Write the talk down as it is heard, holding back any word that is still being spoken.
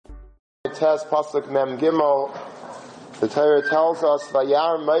Tes Pasuk Mem Gimel, the Torah tells us,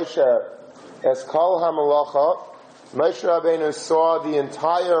 Vayar Moshe es kol ha-malacha. Moshe Rabbeinu saw the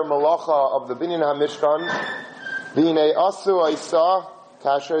entire malacha of the Binyan HaMishkan. V'nei asu Isa,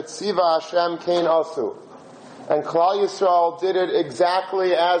 kasher tziva Hashem kein asu. And Klal Yisrael did it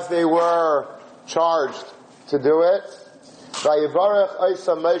exactly as they were charged to do it. Vayivarech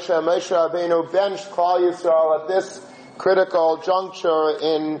Isa Moshe, Moshe Rabbeinu benched Klal Yisrael at this critical juncture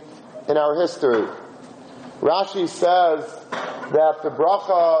in our history. Rashi says that the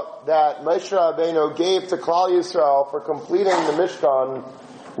bracha that Moshe Rabbeinu gave to Klal Yisrael for completing the Mishkan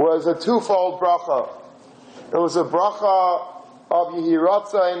was a twofold bracha. It was a bracha of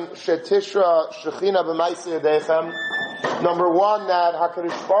Yehiratzain Shetishra Shechina B'Maaseh Yadechem. Number one, that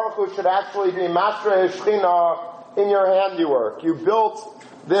HaKadosh Baruch Hu should actually be Mashra Shechina in your handiwork. You built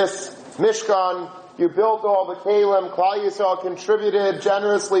this Mishkan, you built all the Kalim, Klal Yisrael contributed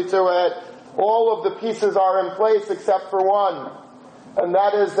generously to it. All of the pieces are in place except for one. And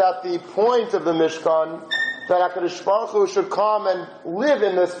that is that the point of the Mishkan, that HaKadosh Baruch Hu should come and live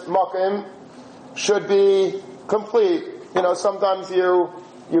in this Makim, should be complete. You know, sometimes you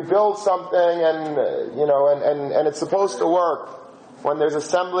build something and, and it's supposed to work. When there's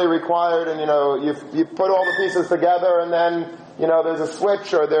assembly required and, you put all the pieces together and then, there's a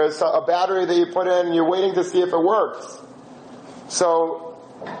switch or there's a battery that you put in and you're waiting to see if it works. So,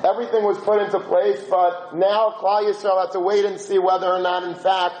 everything was put into place, but now Klal Yisrael had to wait and see whether or not, in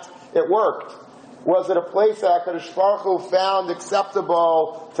fact, it worked. Was it a place that HaKadosh Baruch Hu found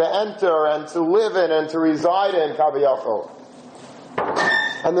acceptable to enter and to live in and to reside in, Kaviyachol?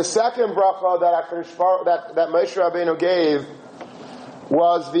 And the second bracha that Moshe Rabbeinu gave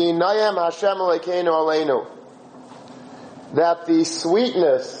was V'nayem Hashem Elokeinu Aleinu. That the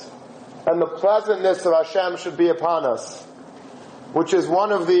sweetness and the pleasantness of Hashem should be upon us. Which is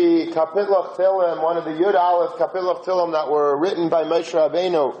one of the Kapilach Tilim, one of the Yud Aleph Kapilach Tilim that were written by Moshe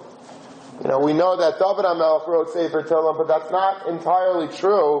Rabbeinu. We know that David HaMelech wrote Sefer Tilim, but that's not entirely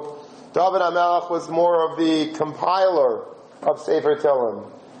true. David HaMelech was more of the compiler of Sefer Tilim.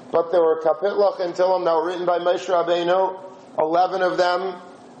 But there were Kapilach and Tilim that were written by Moshe Rabbeinu, 11 of them.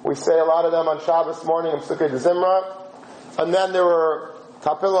 We say a lot of them on Shabbos morning in Sukkot Zimra. And then there were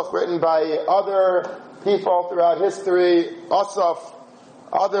Kapilach written by other people throughout history, Asaf,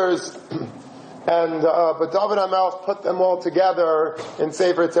 others, and but David HaMelech put them all together in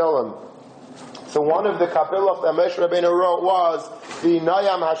Sefer Tilim. So one of the Kapilach that Moshe Rabbeinu wrote was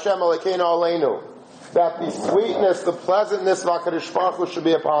V'nayam Hashem Elokeinu Aleinu, that the sweetness, the pleasantness of HaKadosh Baruch Hu should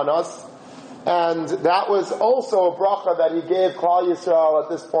be upon us, and that was also a bracha that he gave Klal Yisrael at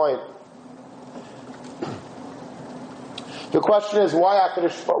this point. The question is why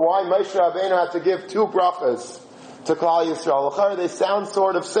Moshe Rabbeinu had to give two brachas to Klal Yisrael. They sound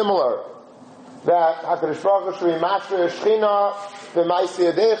sort of similar. That HaKadosh Baruch Hu should be Mashra Shechina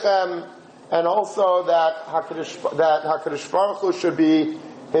B'Maaseh Yadechem, and also that HaKadosh Baruch Hu should be,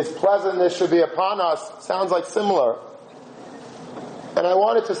 His pleasantness should be upon us. Sounds like similar. And I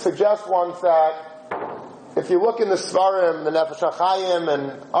wanted to suggest once that if you look in the Svarim, the Nefesh HaChaim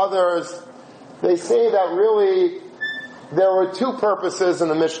and others, they say that really there were two purposes in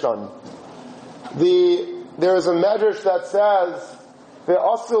the Mishkan. There is a medrash that says,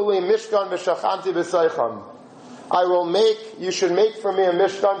 "Ve'asuli Mishkan v'shachanti b'seicham." You should make for me a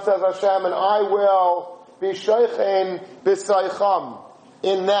Mishkan, says Hashem, and I will be sheichen b'seicham,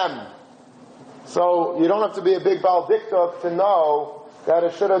 in them. So you don't have to be a big Baal Diktuk to know that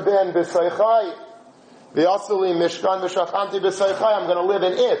it should have been b'seichai. Ve'asuli Mishkan v'shachanti b'seichai. I'm going to live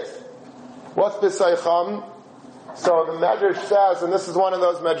in it. What's b'seicham? So the Medrash says, and this is one of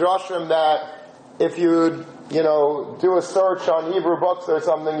those Medrashim that if you do a search on Hebrew books or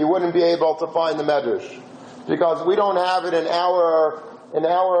something, you wouldn't be able to find the Medrash. Because we don't have it in our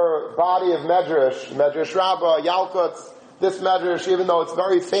body of Medrash Rabbah, Yalkutz, this Medrash, even though it's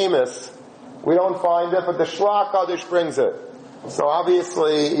very famous, we don't find it, but the Shlach Kaddish brings it. So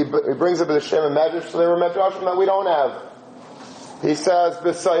obviously, he brings it with the Shem and Medrash, so there were Medrashim that we don't have. He says,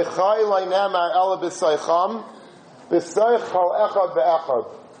 B'seichai leinamar ela b'seicham,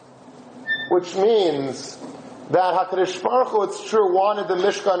 which means that HaKadosh Baruch Hu, it's true, wanted the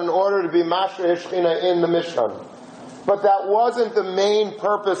Mishkan in order to be Mashra Hishchina in the Mishkan. But that wasn't the main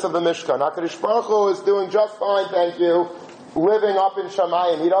purpose of the Mishkan. HaKadosh Baruch Hu is doing just fine, thank you, living up in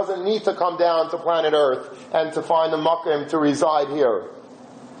Shamayim. He doesn't need to come down to planet Earth and to find a Makim to reside here.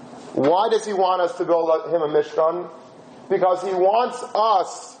 Why does he want us to build him a Mishkan? Because he wants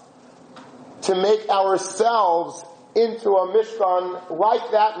us to make ourselves into a Mishkan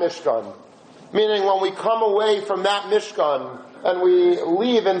like that Mishkan. Meaning when we come away from that Mishkan, and we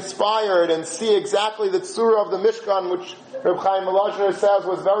leave inspired and see exactly the tzura of the Mishkan, which Reb Chaim Volozhiner says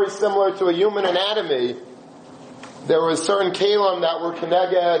was very similar to a human anatomy. There were certain kalim that were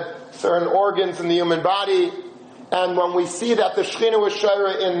keneged, certain organs in the human body, and when we see that the Shekhinah was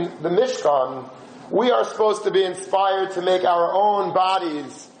shayra in the Mishkan, we are supposed to be inspired to make our own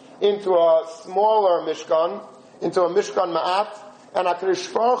bodies into a smaller Mishkan, into a Mishkan Ma'at, and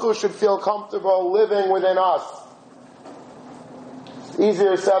HaKadosh Baruch Hu should feel comfortable living within us. It's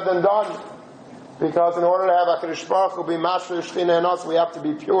easier said than done, because in order to have HaKadosh Baruch Hu be Mashra Shekhinah in us, we have to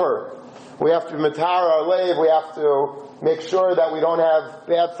be pure. We have to matar our leiv, we have to make sure that we don't have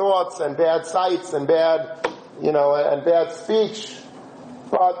bad thoughts and bad sights and bad, and bad speech.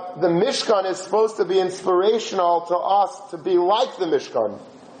 But the Mishkan is supposed to be inspirational to us to be like the Mishkan.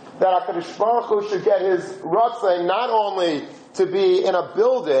 That HaKadosh Baruch Hu should get his ratzon not only to be in a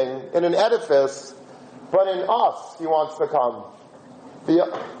building, in an edifice, but in us he wants to come. I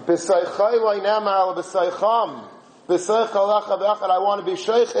want to be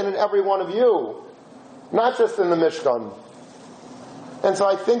sheikh in every one of you, not just in the Mishkan. And so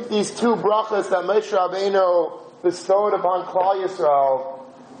I think these two brachas that Moshe Rabbeinu bestowed upon Klal Yisrael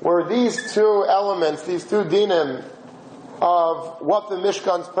were these two elements, these two dinim of what the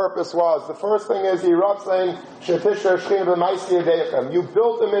Mishkan's purpose was. The first thing is Yiratzin Shetisha Shechina B'Maisi Yadechem. You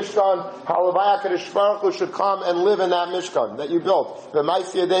built the Mishkan, Halavai HaKadosh Baruch Hu should come and live in that Mishkan that you built,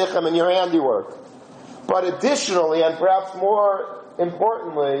 B'Maisi Yadechem, in your handiwork. But additionally, and perhaps more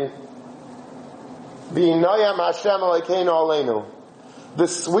importantly, B'Noyam Hashem Elokeinu Aleinu. The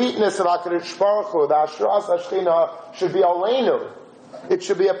sweetness of HaKadosh Baruch Hu, the Ashras HaShechina, should be Aleinu. It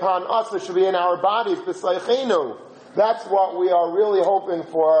should be upon us, it should be in our bodies, B'Sleichenu. That's what we are really hoping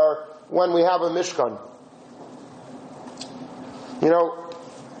for when we have a Mishkan.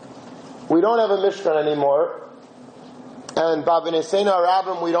 We don't have a Mishkan anymore. And B'Avinesena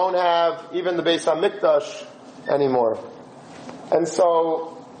Rabbim, we don't have even the Beis HaMikdash anymore. And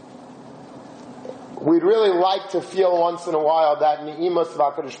so, we'd really like to feel once in a while that Ni'imas of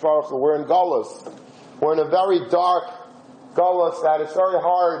HaKadosh Baruch Hu. We're in Galus. We're in a very dark Galus that it's very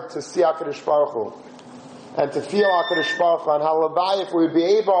hard to see HaKadosh Baruch Hu. And to feel HaKadosh Baruch Hu. And halabai, if we'd be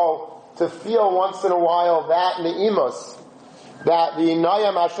able to feel once in a while that Ni'imas, that the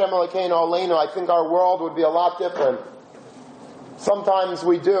Nayam Hashem Elokeinu Aleinu, I think our world would be a lot different. Sometimes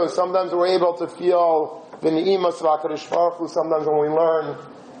we do. Sometimes we're able to feel the Ni'imas of HaKadosh Baruch Hu. Sometimes when we learn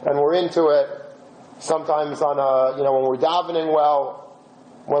and we're into it. Sometimes when we're davening well.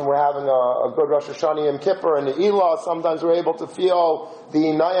 When we're having a good Rosh Hashanah Yom Kippur and the Eilah, sometimes we're able to feel the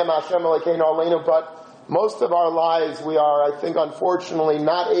Nayam Hashem Elokeinu Aleinu, but most of our lives we are, I think, unfortunately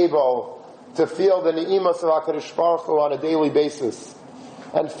not able to feel the Ni'imas of HaKadosh Baruch Hu on a daily basis.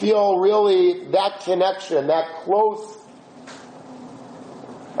 And feel really that connection, that close,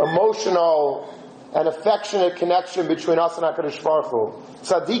 emotional, and affectionate connection between us and HaKadosh Baruch Hu.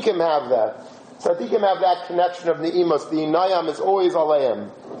 Tzaddikim have that. Tzaddikim have that connection of Ni'imas. The Inayam is always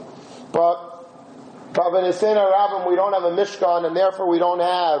Aleim. But B'Avinesena Rabbim, we don't have a Mishkan, and therefore we don't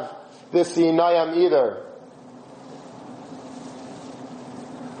have this Inayam either.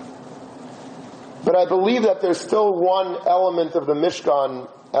 But I believe that there's still one element of the Mishkan,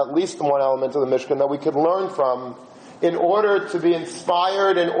 at least one element of the Mishkan, that we could learn from in order to be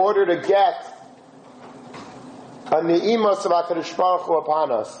inspired, in order to get a Ni'imas of HaKadosh Baruch Hu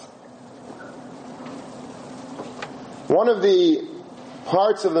upon us. One of the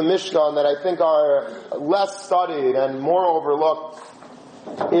parts of the Mishkan that I think are less studied and more overlooked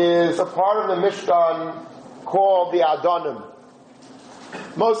is a part of the Mishkan called the Adonim.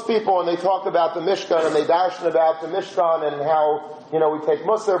 Most people, when they talk about the Mishkan and they darshan about the Mishkan and how, we take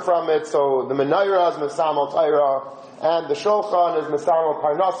Musar from it, so the Menorah is Mesamel Torah, and the Shulchan is Mesamel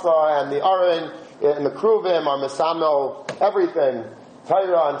Parnasa, and the Aron and the Kruvim are Mesamel everything.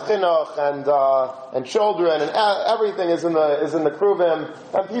 Torah and Chinuch and children and everything is in the Kruvim,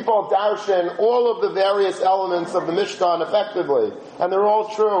 and people darshan all of the various elements of the Mishkan effectively, and they're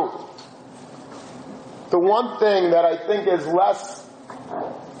all true. The one thing that I think is less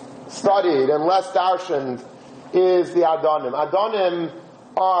studied and less darshaned is the Adonim. Adonim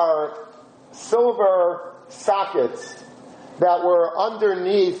are silver sockets that were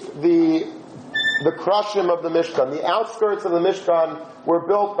underneath the krushim of the Mishkan. The outskirts of the Mishkan were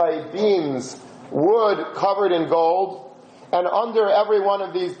built by beams, wood covered in gold, and under every one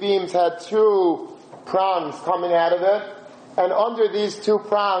of these beams had two prongs coming out of it, and under these two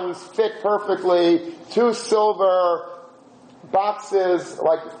prongs fit perfectly two silver boxes,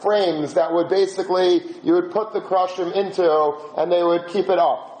 like frames, that would basically, you would put the krushim into, and they would keep it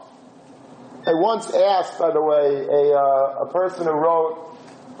up. I once asked, by the way, a person who wrote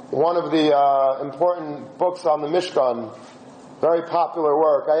one of the important books on the Mishkan, very popular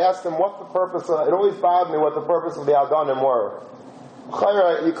work. I asked him what the purpose of, it always bothered me what the purpose of the Adanim were.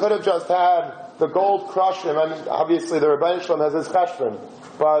 You could have just had the gold crushim. I mean, obviously the Rebbeinu Shalom has his cheshbon,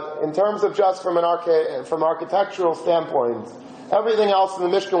 but in terms of just from architectural standpoint, everything else in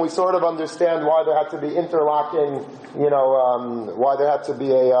the Mishkan we sort of understand why there had to be interlocking, why there had to be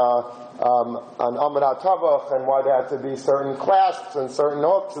an Amanat Tavach, and why there had to be certain clasps and certain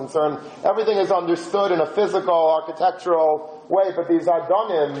hooks and everything is understood in a physical, architectural way, but these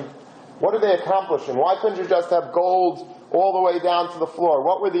Adonim, what are they accomplishing? Why couldn't you just have gold all the way down to the floor?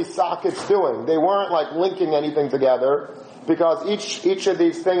 What were these sockets doing? They weren't like linking anything together, because each of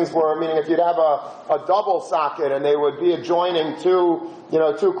these things were, meaning if you'd have a double socket and they would be adjoining two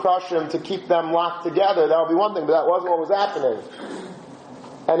crushim to keep them locked together, that would be one thing, but that wasn't what was happening.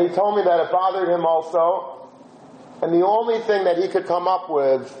 And he told me that it bothered him also, and the only thing that he could come up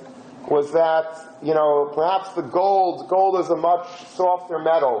with was that, perhaps the gold is a much softer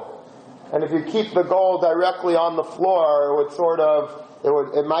metal, and if you keep the gold directly on the floor,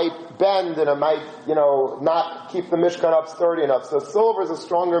 it might bend and it might, not keep the Mishkan up sturdy enough. So silver is a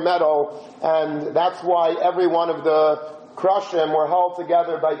stronger metal, and that's why every one of the crushim were held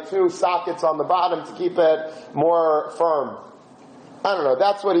together by two sockets on the bottom to keep it more firm. I don't know,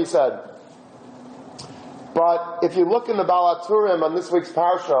 that's what he said. But if you look in the Baal HaTurim on this week's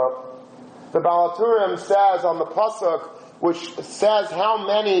Parsha, the Baal HaTurim says on the Pasuk, which says how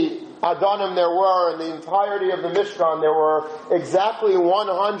many Adonim there were in the entirety of the Mishkan, there were exactly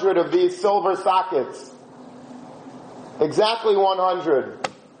 100 of these silver sockets. Exactly 100.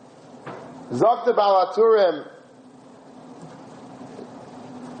 Zok the Baal HaTurim,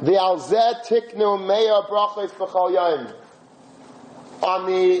 the Alzeh Tiknu Meya Brachos B'chol Yom. On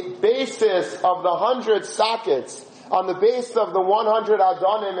the basis of the 100 sockets, on the base of the 100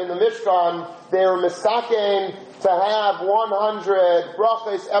 Adonim in the Mishkan, they were misakein to have 100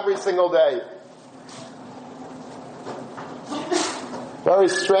 brachos every single day. Very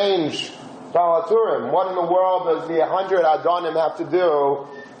strange. Baal HaTurim. What in the world does the 100 Adonim have to do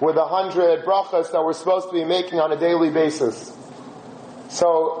with the 100 brachos that we're supposed to be making on a daily basis?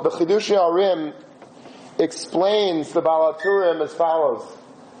 So the Chidushei HaRim explains the Baal HaTurim as follows.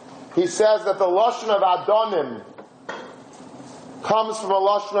 He says that the Lashon of Adonim comes from a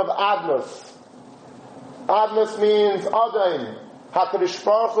Lashon of Adnos. Adnos means Adon. HaKadosh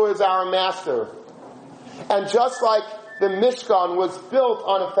Baruch Hu is our master. And just like the Mishkan was built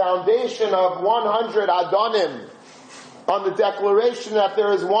on a foundation of 100 Adonim, on the declaration that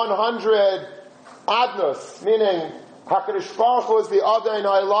there is 100 Adnos, meaning HaKadosh Baruch Hu is the Adon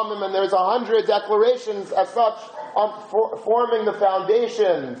Ha'olamim, and there's 100 declarations as such forming the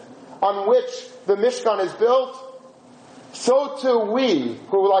foundation on which the Mishkan is built, so too we,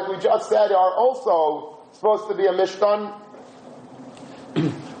 who, like we just said, are also supposed to be a Mishkan,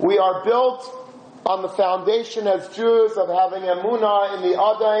 we are built on the foundation as Jews of having emunah in the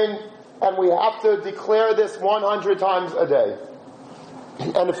Adon, and we have to declare this 100 times a day.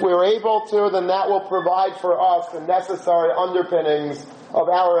 And if we're able to, then that will provide for us the necessary underpinnings of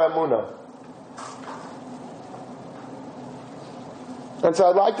our emunah. And so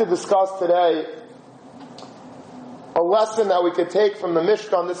I'd like to discuss today a lesson that we could take from the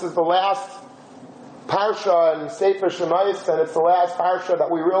Mishkan. This is the last Parsha in Sefer Shemais, and it's the last Parsha that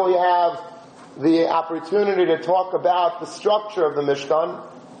we really have the opportunity to talk about the structure of the Mishkan.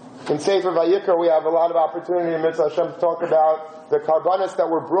 In Sefer Vayikra we have a lot of opportunity in Mitzvah Hashem to talk about the karbanos that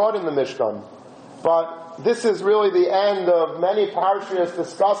were brought in the Mishkan. But this is really the end of many parshas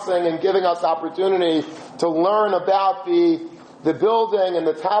discussing and giving us opportunity to learn about the building and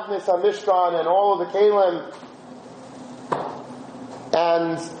the Tavnis HaMishkan and all of the Kalim.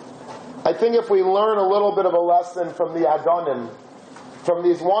 And I think if we learn a little bit of a lesson from the Adonim, from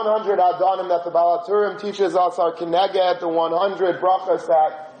these 100 Adonim that the Baal HaTurim teaches us are Keneged, the 100 brachas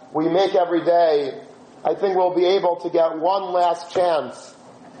that we make every day, I think we'll be able to get one last chance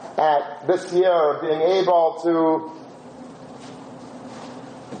at this year of being able to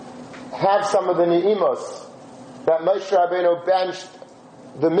have some of the ni'imos that Moshe Rabbeinu benched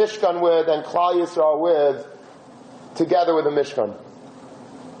the Mishkan with and Klal Yisrael with, together with the Mishkan.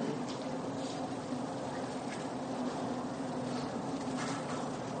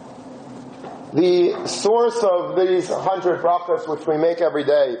 The source of these 100 brachos which we make every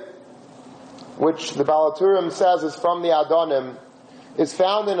day, which the Baal HaTurim says is from the Adonim, is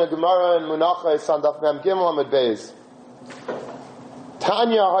found in a Gemara in Menachos on Daf Mem Gimel Amud Beis.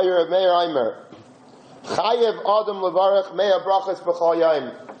 Tanya Hayir Meir Aimer Chayev Adam Levarech Meya Brachos B'chol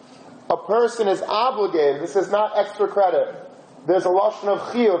Yom. a person is obligated. This is not extra credit. There's a lashon of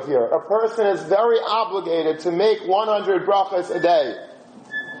chiyuv here. A person is very obligated to make 100 brachas a day.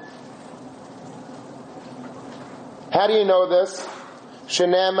 How do you know this?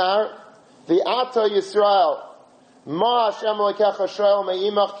 Shenemar, the Ata Yisrael, Ma Hashem Elokecha Shoel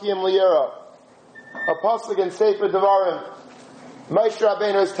Me'imach Kiyim Liyira. A pasuk in Sefer Devarim. Moshe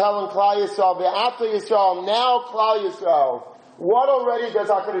Rabbeinu is telling Klal Yisrael, the Ata Yisrael, now Klal Yisrael, what already does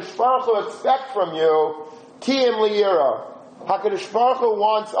HaKadosh Baruch Hu expect from you? Kiyim Liyira. HaKadosh Baruch Hu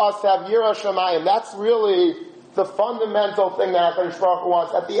wants us to have Yira Shamayim. That's really the fundamental thing that HaKadosh Baruch Hu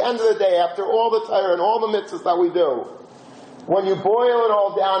wants. At the end of the day, after all the Torah and all the mitzvahs that we do, when you boil it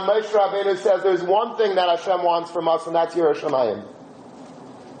all down, Moshe Rabbeinu says there's one thing that Hashem wants from us, and that's Yira Shamayim.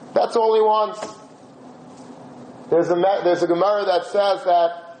 That's all He wants. There's a Gemara that says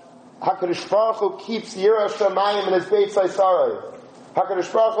that HaKadosh Baruch Hu keeps Yira Shamayim in His Beit Saisarei.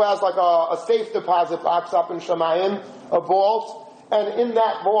 HaKadosh Baruch Hu has like a safe deposit box up in Shamayim, a vault, and in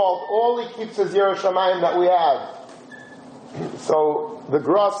that vault, all He keeps is Yira Shamayim that we have. So the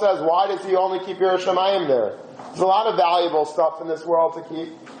Gra says, why does He only keep Yira Shamayim there? There's a lot of valuable stuff in this world to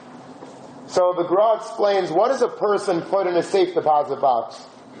keep. So the Gra explains, what does a person put in a safe deposit box?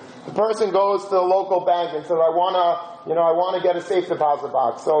 The person goes to the local bank and says, I want to get a safe deposit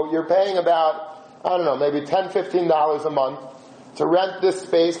box. So you're paying about, maybe $10, $15 a month to rent this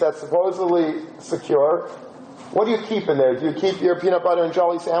space that's supposedly secure. What do you keep in there? Do you keep your peanut butter and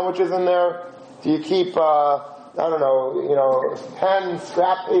jelly sandwiches in there? Do you keep, pen,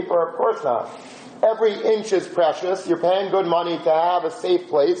 scrap paper? Of course not. Every inch is precious. You're paying good money to have a safe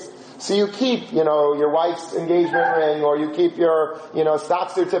place. So you keep, your wife's engagement ring, or you keep your,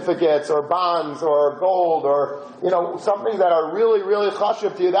 stock certificates, or bonds, or gold, or, something that are really, really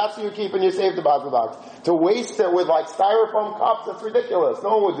chashuv to you. That's what you keep in your safe deposit box. To waste it with like styrofoam cups, that's ridiculous.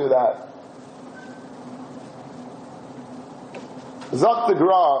 No one would do that. Zok the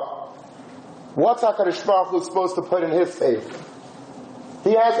Gra, what's HaKadosh Baruch Hu supposed to put in His safe?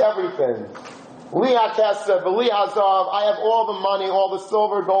 He has everything. Li HaKesef, Li HaZav, I have all the money, all the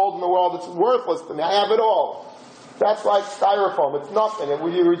silver, gold in the world. It's worthless to me. I have it all. That's like styrofoam. It's nothing. It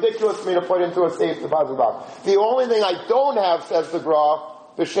would be ridiculous for me to put into a safe deposit box. The only thing I don't have, says the Gra,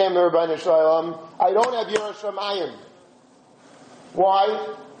 B'Shem Rabbeinu Shalom, I don't have Yira Shamayim.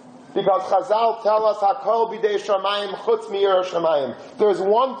 Why? Because Chazal tell us, Hakol B'dei Shamayim Chutz Mi'Yira Shamayim. There's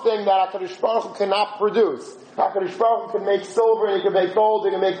one thing that HaKadosh Baruch Hu cannot produce. HaKadosh Baruch Hu can make silver, and He can make gold,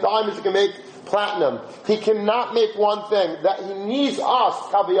 He can make diamonds, He can make platinum. He cannot make one thing. That He needs us,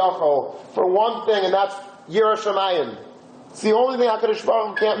 Kaviyachol, for one thing, and that's Yira Shamayim. It's the only thing HaKadosh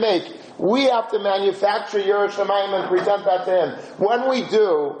Baruch Hu can't make. We have to manufacture Yira Shamayim and present that to Him. When we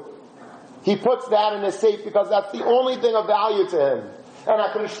do, He puts that in His safe because that's the only thing of value to Him. And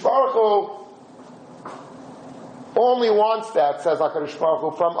HaKadosh Baruch Hu only wants that, says HaKadosh Baruch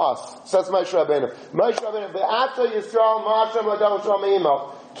Hu, from us. Says Moshe Rabbeinu. Moshe Rabbeinu, Be'ata Yisrael Ma'ashem L'Adam Shalom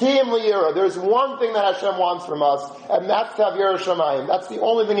Me'imach. Kiyim L'Yira. There's one thing that Hashem wants from us, and that's to have Yira Shamayim. That's the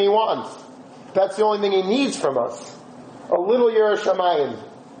only thing He wants. That's the only thing He needs from us. A little Yira Shamayim.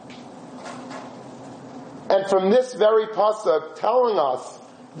 And from this very pasuk telling us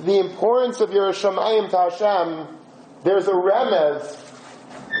the importance of Yira Shamayim to Hashem, there's a remez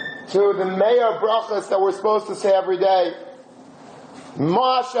to the Me'ah brachas that we're supposed to say every day.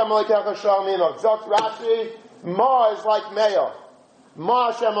 Ma Hashem Elokecha Shalom Imach. Zok Rashi, Ma is like Me'ah.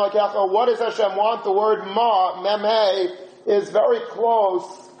 Ma Hashem Elokecha. What does Hashem want? The word Ma, Mem-He, is very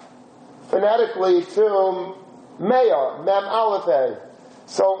close phonetically to Me'ah, Mem-Aleph-He.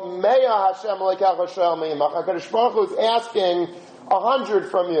 So Me'ah Hashem Elokecha Shalom Imach. HaKadosh Baruch Hu is asking 100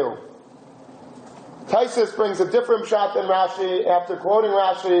 from you. Taisus brings a different shot than Rashi. After quoting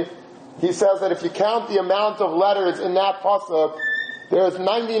Rashi, he says that if you count the amount of letters in that pasuk, there's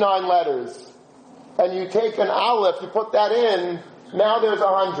 99 letters. And you take an aleph, you put that in, now there's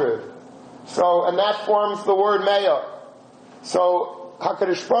 100. So, and that forms the word Me'ah. So,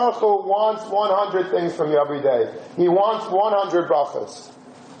 HaKadosh Baruch Hu wants 100 things from you every day. He wants 100 brachas.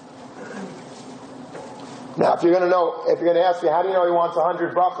 Now, if you're going to ask me, how do you know He wants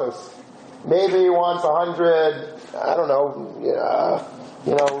 100 brachas? Maybe He wants 100,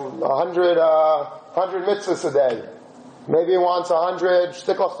 100 mitzvahs a day. Maybe He wants 100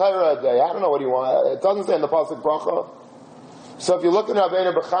 shtiklach Torah a day. I don't know what He wants. It doesn't say in the pasuk bracha. So if you look at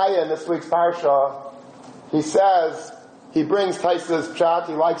Rabbeinu Bechaya in this week's parsha, he says, he brings Taisa's pshat,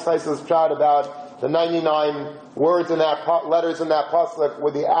 he likes Taisa's pshat about the 99 words in that, letters in that pasuk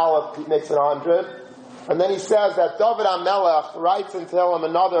with the aleph, he makes it 100. And then he says that David HaMelech writes and tells him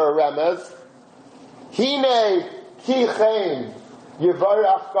another remez. Hine ki chen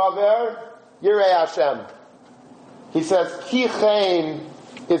Yivarach Gaver, Yirei Hashem. He says, Ki Chen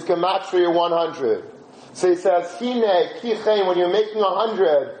is Gematria 100. So he says, Hine, Ki Chen, when you're making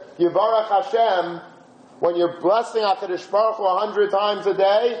 100, Yivarach Hashem, when you're blessing HaKadosh Baruch Hu 100 times a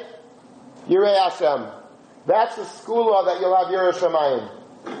day, Yirei Hashem. That's the skula that you'll have Yirei Shamayim.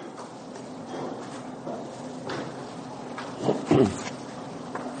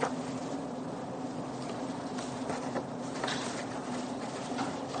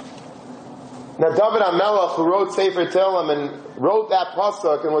 Now David HaMelech, who wrote Sefer Tehillim and wrote that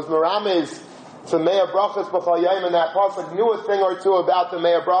pasuk and was merames to Meah Brachas B'chol Yom, and that pasuk knew a thing or two about the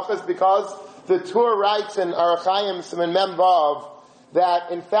Meah Brachas because the Tur writes in Arachayim Siman Mem Vav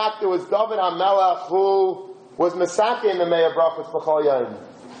that in fact it was David HaMelech who was Mesakin the Meah Brachas B'chol Yom.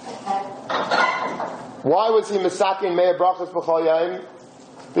 Why was he Mesakin Meah Brachas B'chol Yom?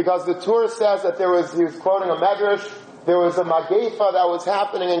 Because the Tur says that he was quoting a medrash, there was a Magefa that was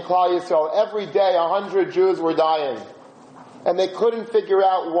happening in Klal Yisrael. Every day 100 Jews were dying. And they couldn't figure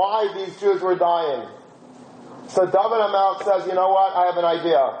out why these Jews were dying. So David HaMelech says, you know what, I have an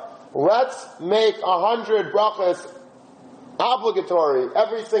idea. Let's make 100 brachas obligatory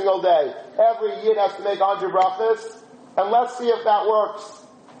every single day. Every Yid has to make 100 brachas, and let's see if that works.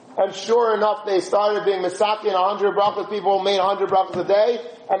 And sure enough, they started being Mesakin 100 brachas. People made 100 brachas a day,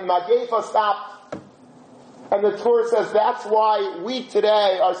 and Magefa stopped. And the Torah says that's why we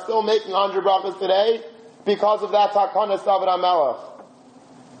today are still making 100 brachas today, because of that Takanas David HaMelech.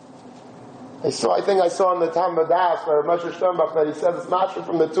 I think I saw in the Tam Badas where Moshe Sternbach that he said this mashra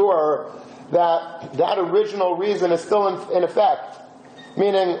from the Torah that original reason is still in effect.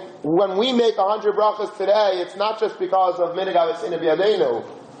 Meaning, when we make 100 brachas today, it's not just because of Minig Avesina B'Yadeinu.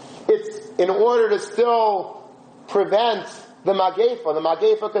 It's in order to still prevent the Magefa. The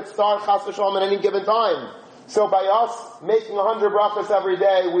Magefa could start Chas v'Shalom at any given time. So by us making 100 brachas every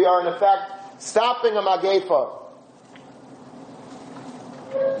day, we are in effect stopping a Magefa.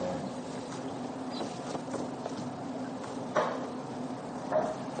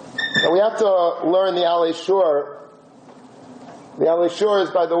 Now we have to learn the Alei Shur. The Alei Shur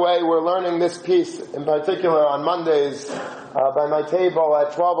is, by the way, we're learning this piece in particular on Mondays by my table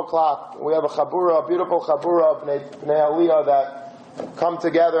at 12 o'clock. We have a beautiful chabura of Bnei Aliyah that come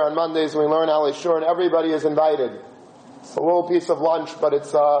together on Mondays and we learn Alei Shur, and everybody is invited. It's a little piece of lunch, but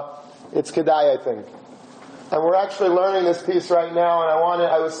it's kedai, I think. And we're actually learning this piece right now, and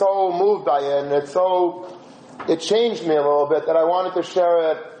I was so moved by it, and it changed me a little bit that I wanted to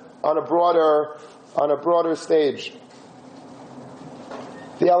share it on a broader stage.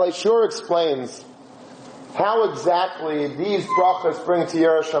 The Alei Shur explains how exactly these brachas bring to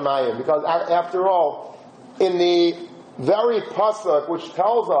Yirei Shamayim, because after all, in the very pasuk which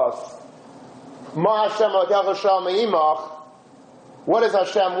tells us Ma Hashem Elokecha Shal Me'imach, what does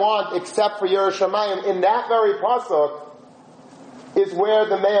Hashem want except for Yirei Shamayim? In that very pasuk is where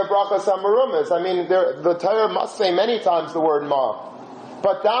the Meah Brachas HaMerum is. I mean, the Torah must say many times the word Ma.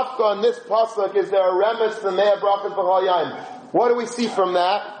 But dafka in this pasuk is there a remes to the Meah Brachas B'chol Yom. What do we see from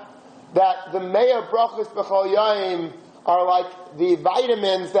that? That the Meah Brachas B'chol Yom are like the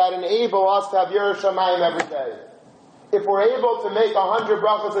vitamins that enable us to have Yirei Shamayim every day. If we're able to make 100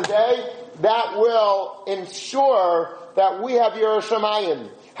 brachas a day, that will ensure that we have Yirei Shamayim.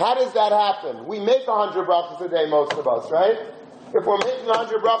 How does that happen? We make 100 brachas a day, most of us, right? If we're making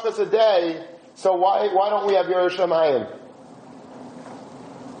 100 brachas a day, so why don't we have Yirei Shamayim?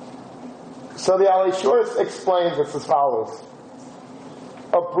 So the Alei Shur explains this as follows.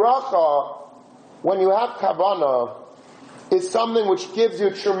 A bracha, when you have kavanah, is something which gives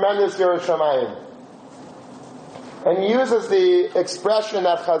you tremendous Yirei Shamayim. And uses the expression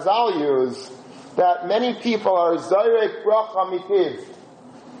that Chazal use, that many people are Zayrek bracha mitiv.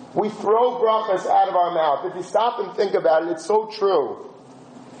 We throw brachas out of our mouth. If you stop and think about it, it's so true.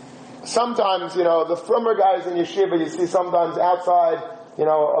 Sometimes, the frummer guys in yeshiva, you see sometimes outside,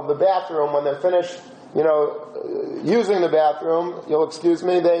 of the bathroom, when they're finished, using the bathroom, you'll excuse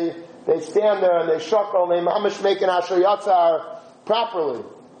me, they stand there and they shuckle, and they mamish make an asher yatzar properly.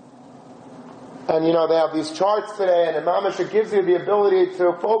 And they have these charts today, and the mamish, it gives you the ability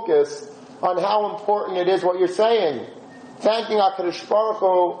to focus on how important it is what you're saying. Thanking HaKadosh Baruch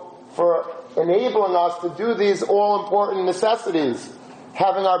Hu for enabling us to do these all-important necessities.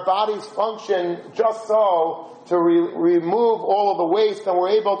 Having our bodies function just so to remove all of the waste, and we're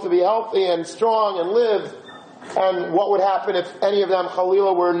able to be healthy and strong and live. And what would happen if any of them,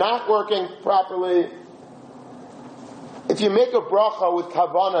 Chalila, were not working properly? If you make a bracha with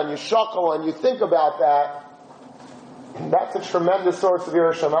kavanah and you shackle and you think about that, that's a tremendous source of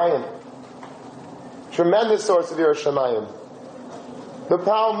Yirei Shamayim. Tremendous source of Yirei Shamayim. The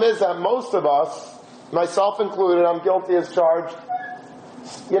problem is that most of us, myself included, I'm guilty as charged,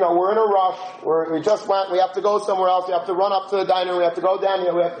 we're in a rush, we just went, we have to go somewhere else, we have to run up to the diner, we have to go down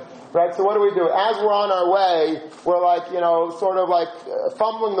here, right? So what do? As we're on our way, we're like, sort of like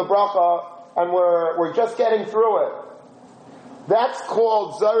fumbling the bracha, and we're just getting through it. That's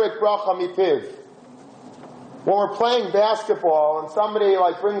called Zarek Bracha Mipiv. When we're playing basketball and somebody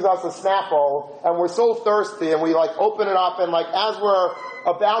brings us a Snapple and we're so thirsty and we open it up and as we're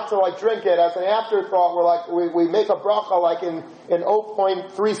about to drink it, as an afterthought, we make a bracha in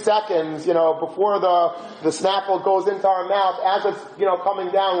 0.3 seconds, before the Snapple goes into our mouth. As it's,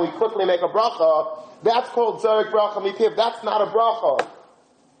 coming down, we quickly make a bracha. That's called Zarek Bracha Mipiv. That's not a bracha.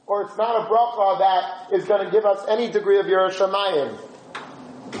 Or it's not a bracha that is going to give us any degree of Yiras Shamayim.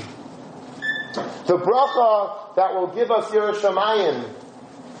 The bracha that will give us Yiras Shamayim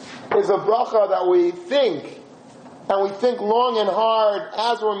is a bracha that we think, and we think long and hard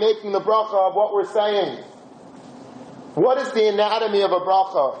as we're making the bracha of what we're saying. What is the anatomy of a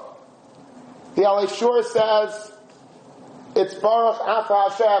bracha? The Alei Shur says it's Baruch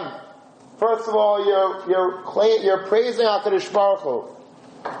Ata Hashem. First of all, you're praising HaKadosh Baruch Hu.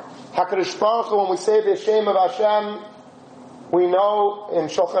 HaKadosh Baruch Hu, when we say the Shem of Hashem, we know in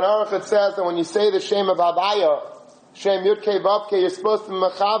Shulchan Aruch it says that when you say the Shem of Havaya, Shem Yudke Vavke, you're supposed to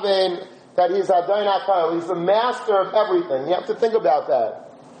mechavein that he's Adain HaKayil. He's the master of everything. You have to think about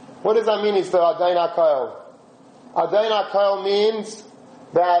that. What does that mean, he's the Adain HaKayil? Adain HaKayil means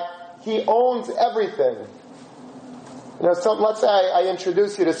that he owns everything. Let's say I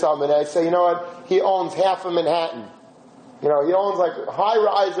introduce you to someone and I say, he owns half of Manhattan. He owns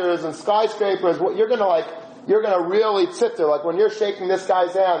high-risers and skyscrapers. You're gonna really sit there. When you're shaking this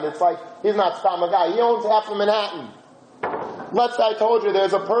guy's hand, it's he's not Stam a guy. He owns half of Manhattan. Let's say I told you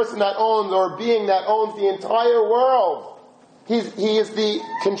there's a person that owns, or a being that owns the entire world. He is the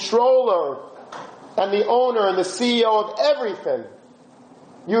controller and the owner and the CEO of everything.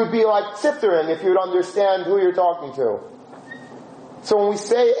 You would be tzithering if you would understand who you're talking to. So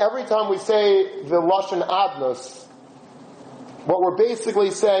every time we say the Lashon Adnos, what we're basically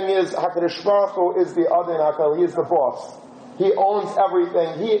saying is HaKadosh Baruch Hu is the Adain HaKayil. He is the boss. He owns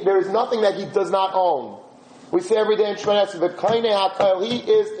everything. There is nothing that he does not own. We say every day in Shemona Esrei, the Kainei HaKayil, he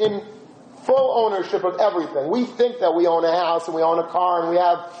is in full ownership of everything. We think that we own a house and we own a car and we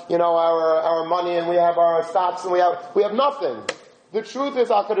have, our money and we have our stocks and we have nothing. The truth is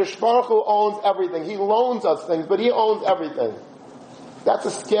HaKadosh Baruch Hu owns everything. He loans us things, but he owns everything. That's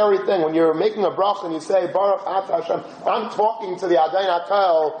a scary thing. When you're making a bracha and you say, Baruch Ata Hashem, I'm talking to the Adain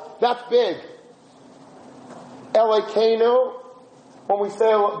HaKayil, that's big. Elokeinu, when we say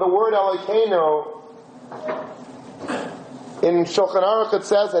the word Elokeinu, in Shulchan Aruch it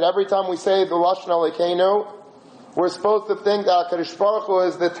says that every time we say the Lashon Elokeinu, we're supposed to think that HaKadosh Baruch Hu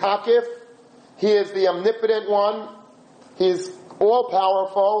is the Takif, he is the omnipotent one, he's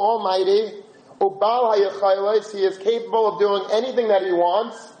all-powerful, almighty, Ubal HaYechayles, he is capable of doing anything that he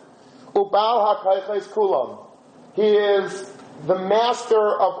wants. Ubal HaKayches Kulam, he is the master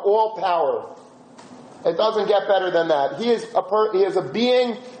of all power. It doesn't get better than that. He is a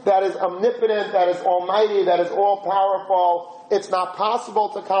being that is omnipotent, that is almighty, that is all powerful. It's not possible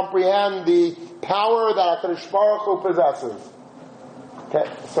to comprehend the power that HaKadosh Baruch Hu possesses. Okay,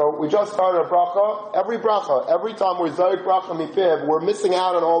 so we just started a bracha. Every time we're Zarek Bracha Mipiv, we're missing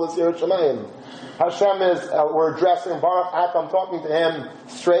out on all this Yiras Shamayim. Hashem is, we're addressing Baruch Ata, I'm talking to him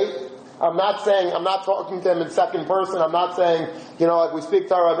straight. I'm not talking to him in second person. I'm not saying, we speak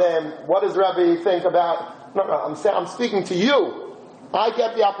to our Rebbe, what does Rebbe think about? No, I'm speaking to you. I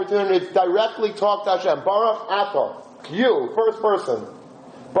get the opportunity to directly talk to Hashem. Baruch Ata, you, first person.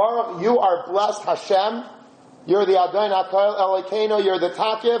 Baruch, you are blessed, Hashem. You're the Adain HaKayil Elokeinu, you're the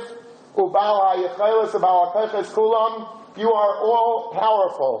Takif, Ubal HaYechayles, Ubal HaKayches Kulam, you are all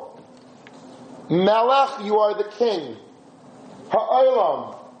powerful. Melech, you are the king.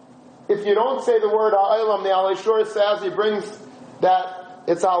 Ha'olam, if you don't say the word Ha'olam, the Alei Shur says, he brings that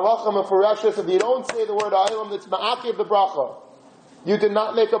it's halacha mefureshes. If you don't say the word Ha'olam, it's ma'akiv the bracha. You did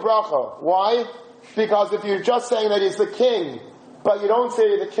not make a bracha. Why? Because if you're just saying that he's the king, but you don't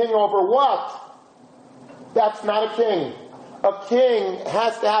say the king over what? That's not a king. A king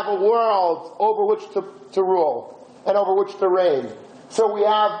has to have a world over which to rule and over which to reign. So we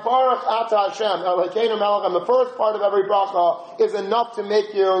have Baruch Ata Hashem, Elokeinu Melech, and the first part of every bracha is enough to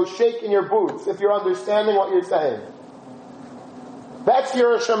make you shake in your boots if you're understanding what you're saying. That's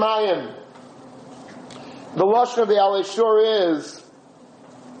Yiras Shamayim. The Lashon of the Alei Shur is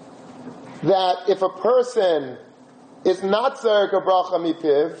that if a person is not Zarek Bracha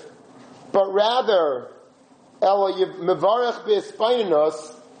Mipiv, but rather Mevarech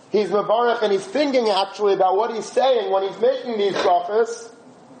b'Ispainus, he's Mevarech and he's thinking actually about what he's saying when he's making these brachas.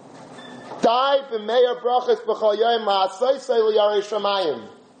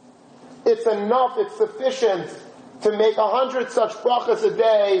 It's enough, it's sufficient to make 100 such brachas a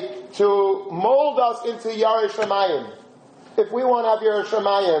day to mold us into Yarei Shamayim. If we want to have Yarei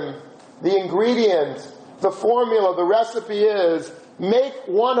Shamayim, the ingredient, the formula, the recipe is make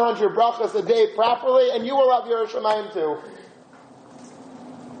 100 brachas a day properly and you will have Yarei Shamayim too.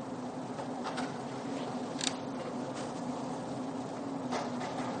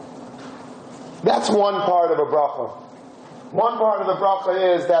 That's one part of a bracha. One part of the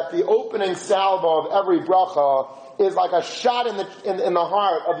bracha is that the opening salva of every bracha is like a shot in the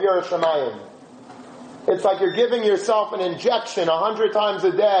heart of Yarei Shamayim. It's like you're giving yourself an injection 100 times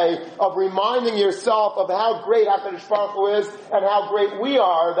a day of reminding yourself of how great HaKadosh Baruch Hu is and how great we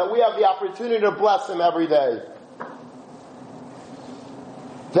are, that we have the opportunity to bless Him every day.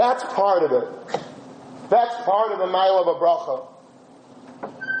 That's part of it. That's part of the mile of a bracha.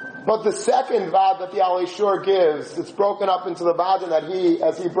 But the second vad that the Alei Shur gives, it's broken up into the vadim that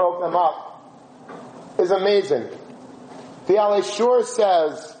as he broke them up, is amazing. The Alei Shur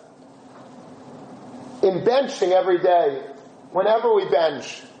says, in benching every day, whenever we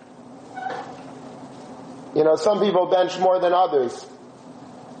bench, some people bench more than others.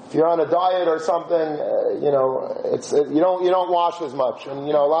 If you're on a diet or something, you don't wash as much. And,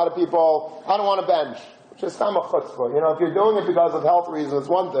 a lot of people, I don't want to bench. Just time a chutzpah. If you're doing it because of health reasons, it's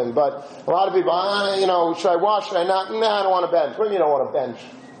one thing. But a lot of people, should I wash? Should I not? Nah, I don't want to bench. What do you mean you don't want to bench?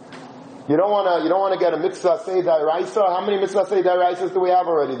 You don't want to get a mitzvah say da'iraisa. How many mitzvah say da'iraisas do we have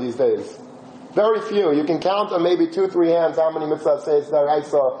already these days? Very few. You can count on maybe 2-3 hands how many mitzvah say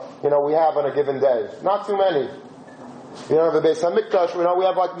da'iraisa we have on a given day. Not too many. The Beis Hamikdash, we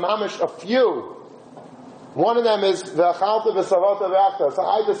have like mamish a few. One of them is the Chalta V'Savota V'Achta. So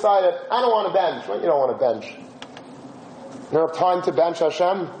I decided, I don't want to bench. What, you don't want to bench? You don't have time to bench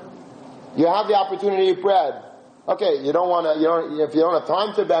Hashem? You have the opportunity to eat bread. Okay, if you don't have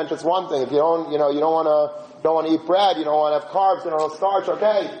time to bench, it's one thing. If you don't want to eat bread, you don't want to have carbs, you don't want starch,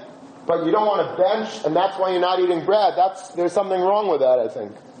 okay. But you don't want to bench, and that's why you're not eating bread. There's something wrong with that, I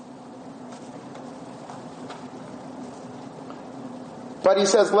think. But he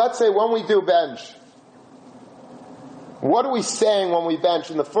says, let's say when we do bench, what are we saying when we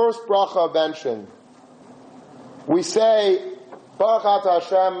bench? In the first bracha of benching, we say, Baruch Ata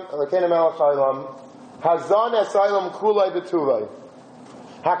Hashem, Elokeinu melech haolam, Hazan esaylam kulei b'tulei.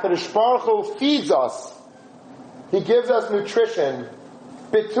 HaKadosh Baruch Hu feeds us. He gives us nutrition,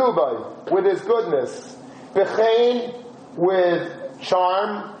 b'tuvei, with His goodness, b'chein, with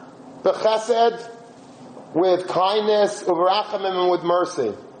charm, b'chesed, with kindness, u'v'rachamim, and with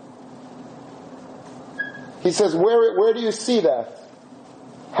mercy. He says, where do you see that?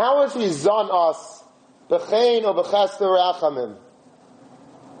 How has He zon us, b'chein or b'chesed u'rachamim?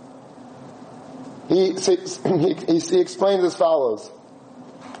 He explains as follows.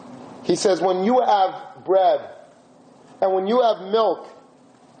 He says, when you have bread, and when you have milk,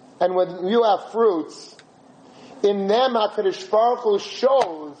 and when you have fruits, in them HaKadosh Baruch Hu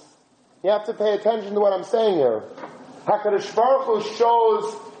shows, you have to pay attention to what I'm saying here. HaKadosh Baruch Hu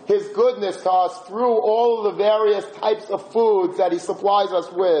shows His goodness to us through all of the various types of foods that He supplies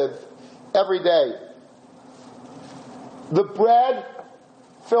us with every day. The bread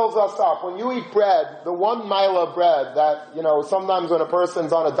fills us up. When you eat bread, the one mile of bread that, sometimes when a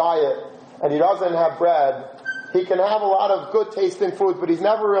person's on a diet and he doesn't have bread, he can have a lot of good tasting food, but he's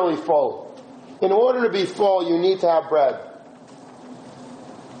never really full. In order to be full, you need to have bread.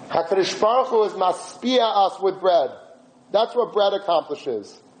 HaKadosh Baruch Hu is maspia us with bread. That's what bread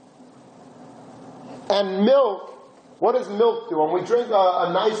accomplishes. And milk, what does milk do? When we drink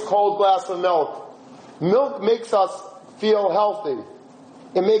a nice cold glass of milk makes us feel healthy.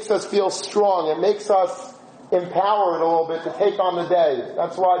 It makes us feel strong. It makes us empowered a little bit to take on the day.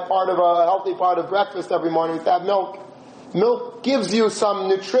 That's why a healthy part of breakfast every morning is to have milk. Milk gives you some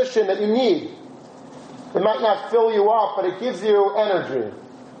nutrition that you need. It might not fill you up, but it gives you energy.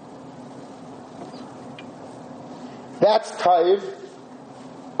 That's taiv,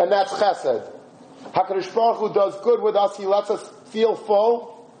 and that's chesed. HaKadosh Baruch Hu does good with us. He lets us feel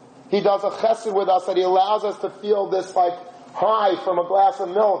full. He does a chesed with us that He allows us to feel this high from a glass of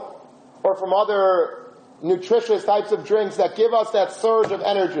milk or from other nutritious types of drinks that give us that surge of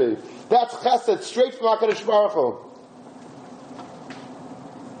energy. That's chesed, straight from HaKadosh Baruch Hu.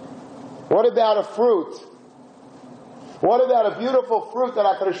 What about a fruit? What about a beautiful fruit that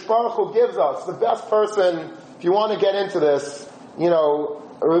HaKadosh Baruch Hu gives us? The best person, if you want to get into this,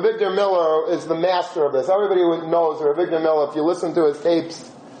 Rav Avigdor Miller is the master of this. Everybody knows Rav Avigdor Miller. If you listen to his tapes,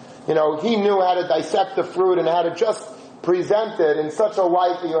 he knew how to dissect the fruit and how to just present it in such a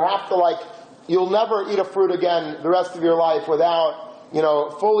light that you have to you'll never eat a fruit again the rest of your life without,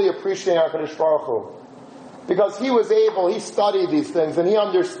 fully appreciating HaKadosh Baruch Hu. Because he studied these things and he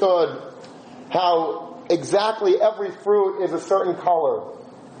understood how exactly every fruit is a certain color.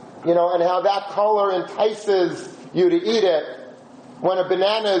 And how that color entices you to eat it. When a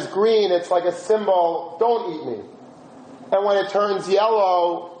banana is green, it's like a symbol, don't eat me. And when it turns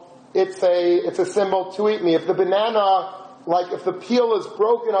yellow, it's a symbol to eat me. If the banana, if the peel is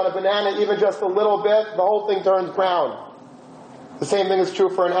broken on a banana even just a little bit, the whole thing turns brown. The same thing is true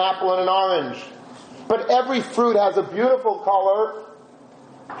for an apple and an orange. But every fruit has a beautiful color,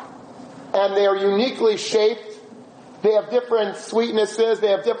 and they are uniquely shaped. They have different sweetnesses,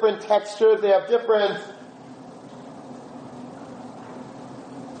 they have different textures, they have different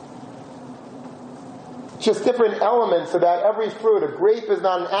elements about every fruit. A grape is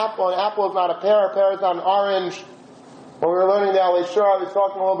not an apple is not a pear is not an orange. When we were learning the Alei Shur, I was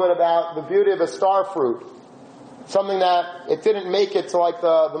talking a little bit about the beauty of a star fruit. Something that it didn't make it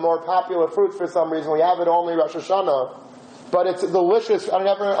to the more popular fruits for some reason. We have it only Rosh Hashanah. But it's a delicious, I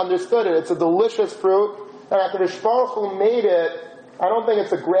never understood it. It's a delicious fruit. And HaKadosh Baruch Hu made it. I don't think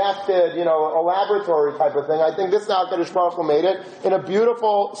it's a grafted, a laboratory type of thing. I think this is how HaKadosh Baruch Hu made it in a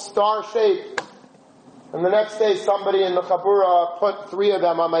beautiful star shape. And the next day somebody in the Chabura put 3 of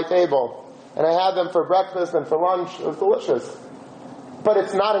them on my table. And I had them for breakfast and for lunch. It was delicious. But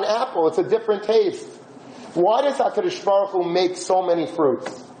it's not an apple. It's a different taste. Why does HaKadosh Baruch Hu make so many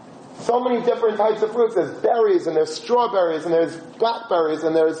fruits? So many different types of fruits. There's berries and there's strawberries and there's blackberries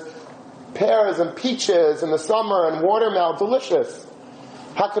and there's pears and peaches in the summer and watermelon. Delicious.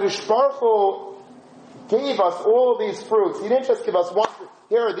 HaKadosh Baruch Hu gave us all of these fruits. He didn't just give us one.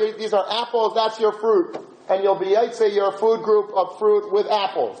 Here, these are apples, that's your fruit. And I'd say you're a food group of fruit with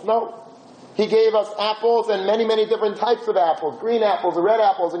apples. No. He gave us apples and many, many different types of apples. Green apples, red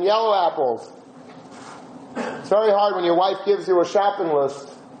apples, and yellow apples. It's very hard when your wife gives you a shopping list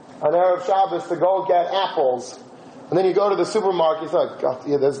on Erev Shabbos to go get apples. And then you go to the supermarket, it's like, God,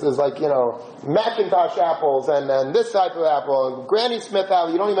 there's Macintosh apples and this type of apple, and Granny Smith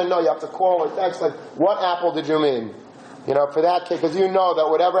apple. You don't even know. You have to call or text, what apple did you mean? For that case, because you know that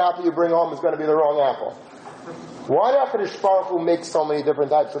whatever apple you bring home is going to be the wrong apple. Why did HaKadosh Baruch Hu make so many different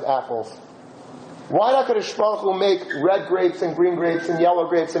types of apples? Why did HaKadosh Baruch Hu make red grapes and green grapes and yellow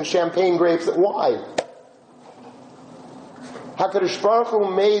grapes and champagne grapes? Why? HaKadosh Baruch Hu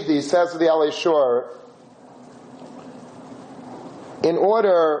made these, says the Alei Shur, in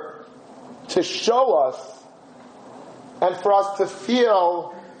order to show us and for us to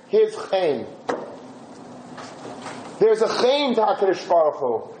feel His chen. There's a chen to HaKadosh Baruch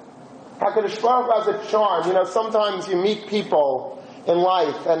Hu. HaKadosh Baruch Hu has a charm. Sometimes you meet people in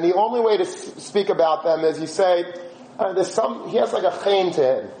life, and the only way to speak about them is you say, he has a chen to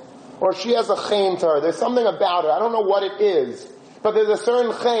him, or she has a chen to her. There's something about it. I don't know what it is, but there's a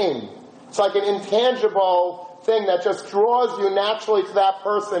certain chen. It's like an intangible thing that just draws you naturally to that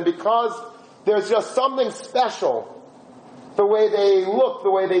person because there's just something special. The way they look,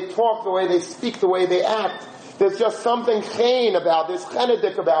 the way they talk, the way they speak, the way they act. There's just something chen about, there's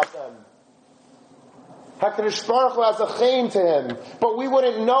chenedik about them. HaKadosh Baruch Hu has a chen to him, but we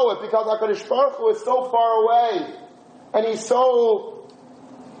wouldn't know it because HaKadosh Baruch Hu is so far away, and he's so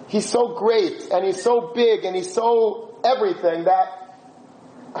great, and he's so big, and he's so everything that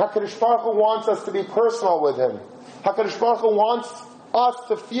HaKadosh Baruch Hu wants us to be personal with him. HaKadosh Baruch Hu wants us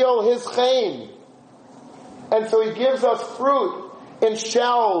to feel his chen. And so he gives us fruit in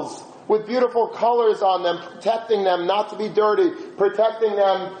shells with beautiful colors on them, protecting them not to be dirty, protecting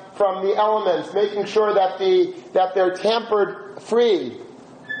them from the elements, making sure that they're tampered free.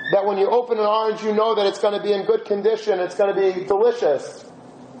 That when you open an orange, you know that it's going to be in good condition, it's going to be delicious.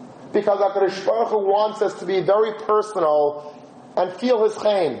 Because HaKadosh Baruch Hu wants us to be very personal and feel his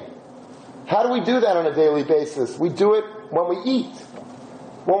chen. How do we do that on a daily basis? We do it when we eat.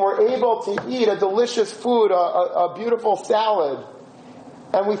 When we're able to eat a delicious food, a beautiful salad,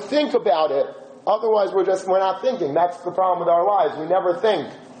 and we think about it. Otherwise we're not thinking. That's the problem with our lives. We never think.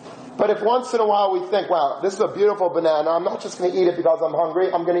 But if once in a while we think, wow, this is a beautiful banana, I'm not just going to eat it because I'm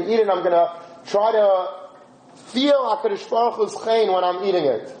hungry, I'm going to eat it and I'm going to try to feel HaKadosh Baruch Hu's chen when I'm eating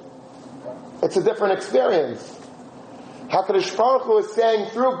it. It's a different experience. HaKadosh Baruch Hu is saying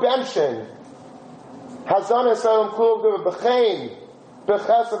through benching, Hazan Esayim Klug B'chein,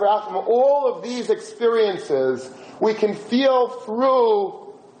 B'chesed V'racham, all of these experiences we can feel through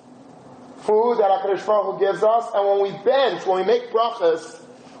food that HaKadosh Baruch Hu gives us, and when we bench, when we make brachas,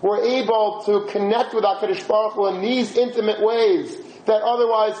 We're able to connect with HaKadosh Baruch Hu in these intimate ways that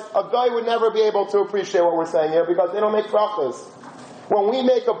otherwise a guy would never be able to appreciate what we're saying here because they don't make brachas. When we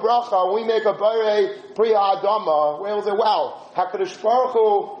make a bracha, when we make a Borei Priya Adama, we'll say, wow, HaKadosh Baruch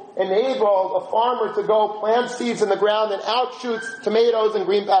Hu enabled a farmer to go plant seeds in the ground and outshoots tomatoes and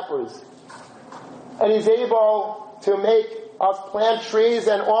green peppers. And he's able to make us plant trees,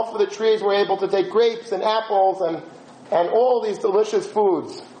 and off of the trees we're able to take grapes and apples and all these delicious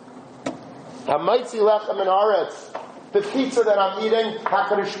foods. HaMaitzi Lechem and Aretz, the pizza that I'm eating,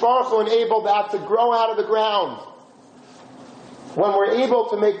 HaKadosh Baruch Hu enabled that to grow out of the ground. When we're able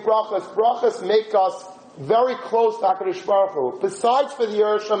to make brachas make us very close to HaKadosh Baruch Hu. Besides for the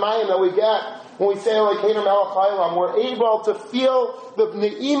Yerusha Shamayim that we get when we say Elokeinu Melech Haolam, we're able to feel the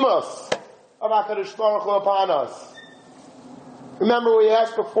ne'imus of HaKadosh Baruch Hu upon us. Remember we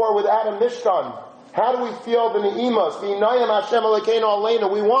asked before without a Mishkan, how do we feel the ne'imus? V'inayim Hashem Elokeinu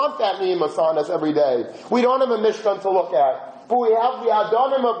Aleinu. We want that ne'imus on us every day. We don't have a Mishkan to look at, but we have the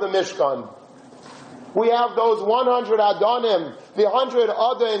Adonim of the Mishkan. We have those 100 Adonim, the 100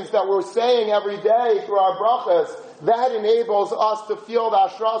 Adons that we're saying every day through our brachas. That enables us to feel the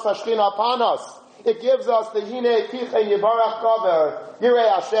Ashras HaShechina upon us. It gives us the Hinei Tichen Yivarach Kaver,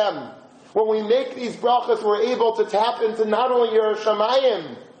 Yirei Hashem. When we make these brachas, we're able to tap into not only Yerusha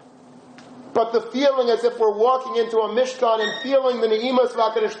Shamayim, but the feeling as if we're walking into a Mishkan and feeling the Ne'imas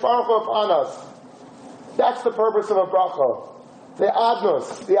V'HaKadosh Baruch Hu upon us. That's the purpose of a bracha. The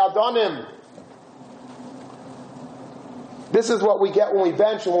Adnos, the Adonim. This is what we get when we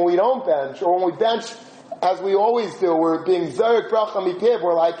bench and when we don't bench, or when we bench as we always do. We're being Zerek Bracha Mipiv.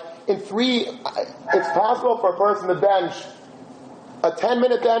 We're like it's possible for a person to bench a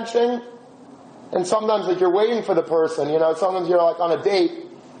 10-minute benching, and sometimes like you're waiting for the person, sometimes you're like on a date,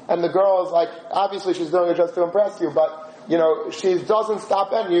 and the girl is like, obviously she's doing it just to impress you, but, she doesn't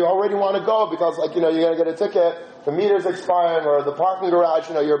stop benching. You already want to go because like, you're going to get a ticket, the meter's expiring, or the parking garage,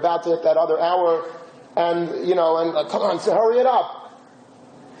 you're about to hit that other hour, and come on, so hurry it up.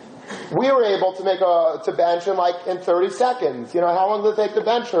 We were able to to bench in 30 seconds. How long does it take to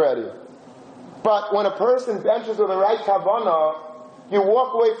bench already? But when a person benches with the right kavanah, you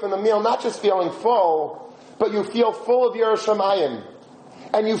walk away from the meal not just feeling full, but you feel full of Yerusha Shamayim.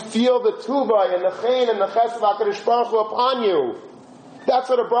 And you feel the tuva and the chen and the chesed of HaKadosh Baruch Hu upon you. That's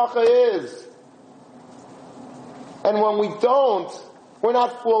what a bracha is. And when we don't, we're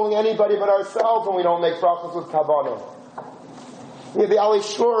not fooling anybody but ourselves when we don't make brachas with kavanah. The Alei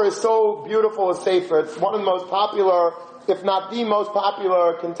Shur is so beautiful a sefer. It's one of the most popular, if not the most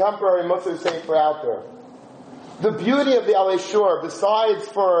popular, contemporary Musar sefer out there. The beauty of the Alei Shur, besides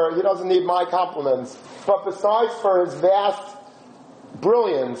for, he doesn't need my compliments, but besides for his vast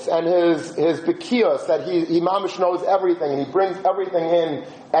brilliance and his bekios, that he mamish knows everything and he brings everything in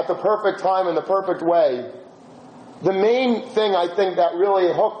at the perfect time in the perfect way. The main thing I think that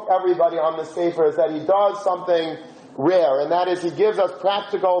really hooked everybody on the sefer is that he does something rare, and that is he gives us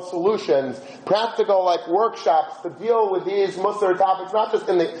practical solutions, practical like workshops to deal with these Musar topics.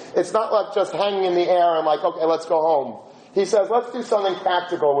 It's not like just hanging in the air and like, okay, let's go home. He says, let's do something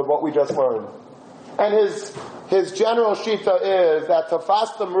practical with what we just learned. And his general shita is that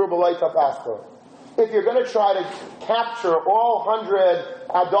tafasta merubah tafasta. If you're going to try to capture all 100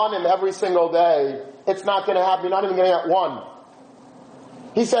 Adonim every single day, it's not going to happen. You're not even going to get one.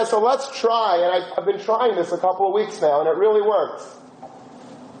 He says, so let's try, and I've been trying this a couple of weeks now, and it really works.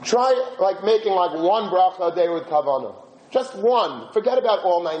 Try making one bracha a day with kavanah. Just one. Forget about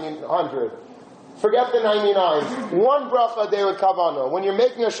all 900. Forget the 99. One bracha a day with kavanah. When you're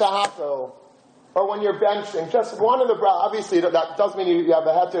making a shahafel, or when you're benching, just one of the brachas. Obviously, that doesn't mean you have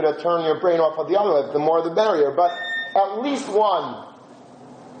a heter to turn your brain off of the other way. The more the merrier. But at least one.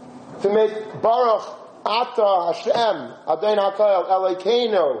 To make Baruch Ata Hashem, Adon HaKol,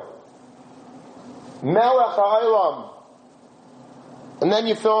 Elokeinu, Melech HaOlam. And then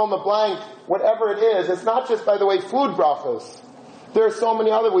you fill in the blank, whatever it is. It's not just, by the way, food brachas. There are so many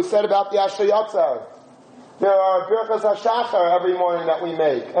other. We said about the Asher Yatzar. There are Birchas HaShachar every morning that we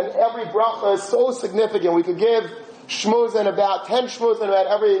make. And every bracha is so significant. We could give shmuz about 10 shmuz about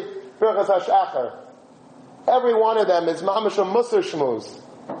every Birchas HaShachar. Every one of them is mamash a Musar shmuz.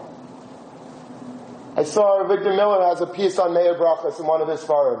 I saw Victor Miller has a piece on Meir Brachas in one of his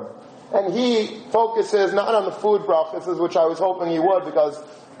forums. And he focuses not on the food brachas, which I was hoping he would, because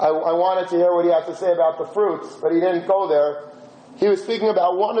I wanted to hear what he had to say about the fruits, but he didn't go there. He was speaking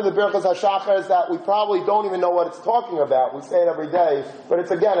about one of the Birchas HaShachars that we probably don't even know what it's talking about. We say it every day, but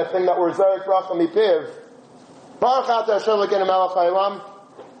it's again a thing that we're Zerek Bracha Mipiv. Baruch Atah Hashem Elokeinu Melech HaOlam,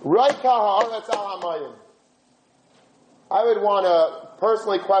 Raika Ha'aretz Al HaMayim. I would want to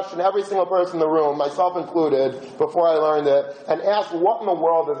personally question every single person in the room, myself included, before I learned it, and ask what in the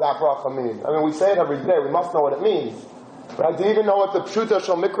world does that bracha mean? I mean, we say it every day. We must know what it means. Right? Do you even know what the Pshuta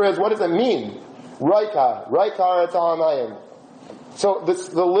Shel Mikra is? What does it mean? Raika Eretz Ha'amayim. So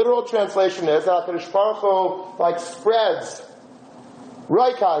the literal translation is that HaKadosh Baruch Hu like spreads.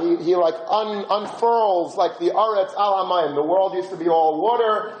 Raika, he like unfurls like the Aretz Al Hamayim. The world used to be all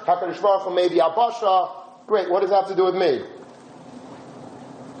water. HaKadosh Baruch Hu made the Abasha. Great, what does that have to do with me?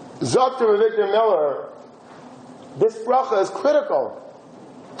 Dr. Victor Miller, this bracha is critical.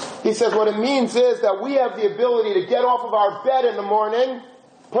 He says what it means is that we have the ability to get off of our bed in the morning,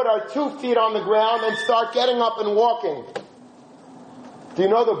 put our 2 feet on the ground, and start getting up and walking. Do you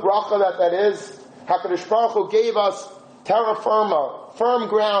know the bracha that is? HaKadosh Baruch Hu gave us terra firma, firm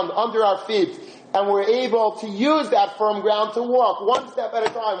ground under our feet, and we're able to use that firm ground to walk one step at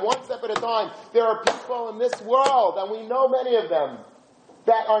a time, one step at a time. There are people in this world, and we know many of them,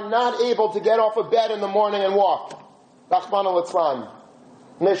 that are not able to get off of bed in the morning and walk. Rachmana litzlan.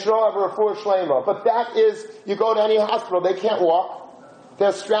 Nishra v'refuah shlema. But that is, you go to any hospital, they can't walk.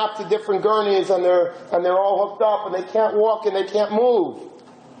 They're strapped to different gurneys and they're all hooked up and they can't walk and they can't move.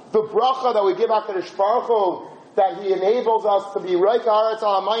 The bracha that we give HaKadosh Baruch Hu, that He enables us to be Reika Haaretz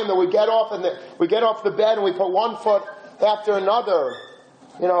Al Hamayim, that we get off the bed and we put one foot after another.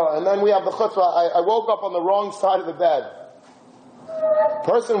 And then we have the chutzpah. I woke up on the wrong side of the bed.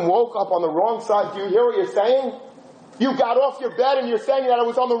 Person woke up on the wrong side. Do you hear what you're saying? You got off your bed and you're saying that I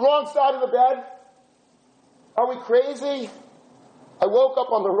was on the wrong side of the bed? Are we crazy? I woke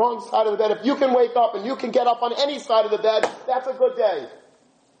up on the wrong side of the bed. If you can wake up and you can get up on any side of the bed, that's a good day.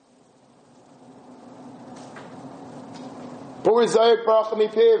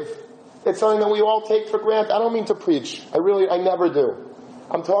 It's something that we all take for granted. I don't mean to preach. I never do.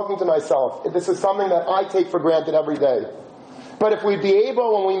 I'm talking to myself. This is something that I take for granted every day. But if we'd be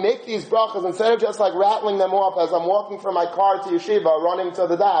able, when we make these brachas, instead of just like rattling them off as I'm walking from my car to yeshiva, running to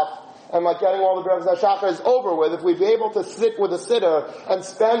the daf, and like getting all the brachas HaShachar is over with, if we'd be able to sit with a sitter and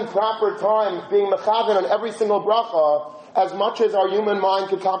spend proper time being mechaven on every single bracha, as much as our human mind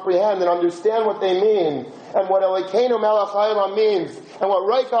could comprehend and understand what they mean, and what Elokeinu Melech Haolam means, and what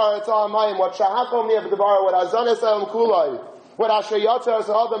Reika Haaretz Al Hamayim, what Shahakol Niyav Devar, what Azan Esel Kulai, what Asher Yatzer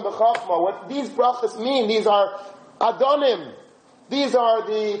Adam B'Chachma, what these brachas mean. These are Adonim. These are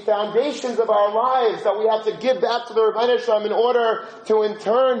the foundations of our lives that we have to give back to the Rebbeinu Shalom in order to in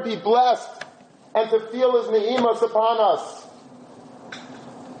turn be blessed and to feel His ne'imas upon us.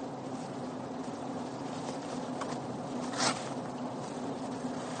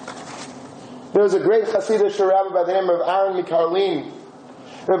 There's a great Hasidic rabbi by the name of Aaron Mikarlin.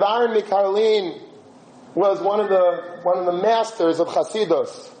 Rav Aaron Mikarlin was one of the masters of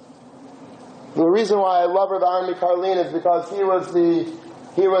Hasidus. The reason why I love Rav Aaron Mikarlin is because he was the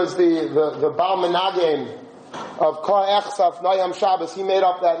Baal Menagem of Kol Echsaf Noyam Shabbos. He made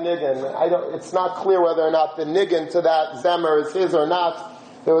up that niggin. It's not clear whether or not the niggin to that zemer is his or not.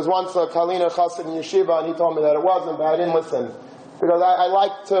 There was once a Kalina Chassid in Yeshiva and he told me that it wasn't, but I didn't listen. Because I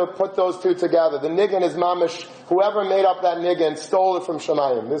like to put those two together. The niggin is mamish. Whoever made up that niggin stole it from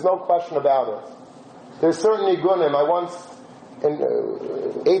Shemayim. There's no question about it. There's certain nigunim.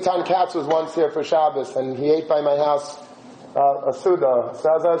 Eitan Katz was once here for Shabbos, and he ate by my house a Suda. So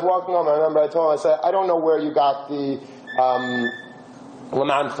as I was walking home, I remember I told him, I said, I don't know where you got the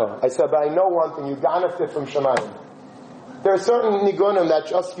Lamancha. I said, but I know one thing, you ganefed it from Shemayim. There are certain nigunim that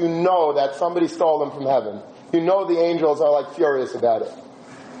just you know that somebody stole them from heaven. You know the angels are like furious about it.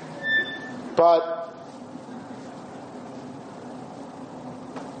 But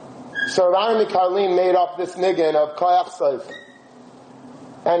so Aaron Mikarlin made up this niggin of Koyach Seif.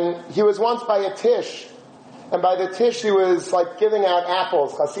 And he was once by a tish. And by the tish he was like giving out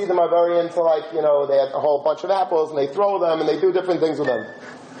apples. Hasidim are very into they have a whole bunch of apples and they throw them and they do different things with them.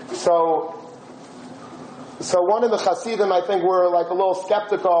 So one of the Hasidim, I think, were like a little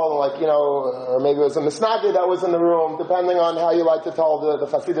skeptical, or maybe it was a Misnagid that was in the room, depending on how you like to tell the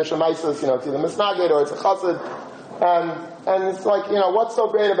Hasidic Shemaisis, it's either Misnagid or it's a Chassid. And it's what's so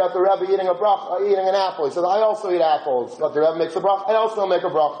great about the Rebbe eating an apple? He says, I also eat apples. But the Rebbe makes a bracha, I also make a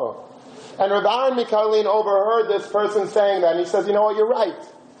bracha. And Rav Aaron Mikarlin overheard this person saying that, and he says, you know what, you're right.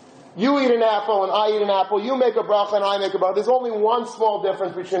 You eat an apple and I eat an apple, you make a bracha and I make a bracha. There's only one small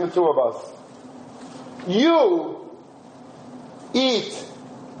difference between the two of us. You make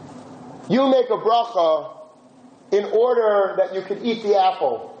a bracha in order that you could eat the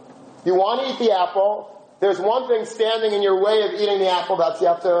apple. You want to eat the apple, there's one thing standing in your way of eating the apple, that's you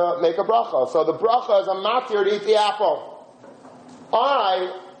have to make a bracha. So the bracha is a matir to eat the apple.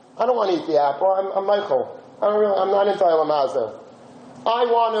 I don't want to eat the apple, I'm Michael. I'm not into Olam Hazeh. I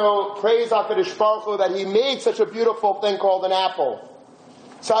want to praise HaKadosh Baruch Hu that He made such a beautiful thing called an apple.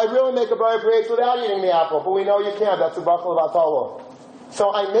 So I really make a bar praise without eating the apple, but we know you can't. That's a bracha levatala.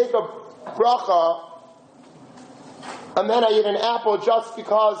 So I make a bracha, and then I eat an apple just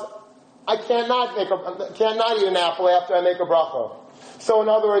because I cannot eat an apple after I make a bracha. So in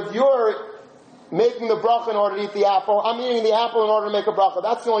other words, you're making the bracha in order to eat the apple. I'm eating the apple in order to make a bracha.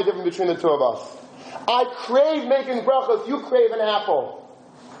 That's the only difference between the two of us. I crave making brachas. You crave an apple.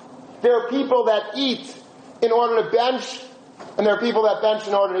 There are people that eat in order to bench, and there are people that bench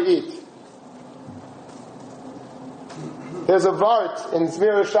in order to eat. There's a vart in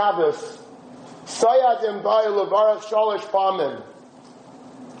Zmira Shabbos. Sayadim bay levarach shalosh pamim.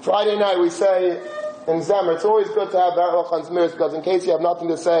 Friday night we say in Zemer, it's always good to have Baruch on Zmiris, because in case you have nothing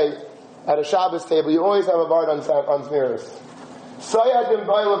to say at a Shabbos table, you always have a vart on Zmiris. Sayadim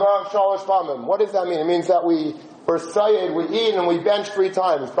bay levarach shalosh pamim. What does that mean? It means that we're sayed, we eat and we bench 3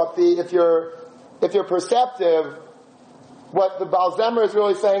 times. But if you're perceptive, what the Baal Zemer is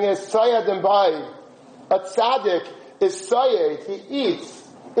really saying is Sayadim bay. A tzaddik is sayed, he eats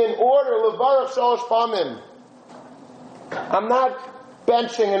in order levarach shalosh pamim. I'm not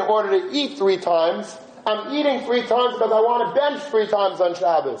benching in order to eat 3 times. I'm eating 3 times because I want to bench 3 times on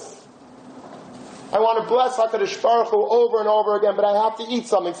Shabbos. I want to bless HaKadosh Baruch Hu over and over again, but I have to eat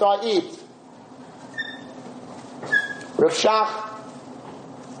something, so I eat. Rav Shach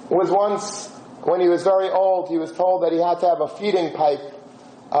was once, when he was very old, he was told that he had to have a feeding pipe,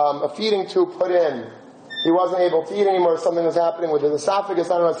 a feeding tube put in. He wasn't able to eat anymore, something was happening with his esophagus,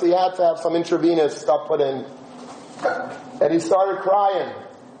 I don't know, so he had to have some intravenous stuff put in. And he started crying.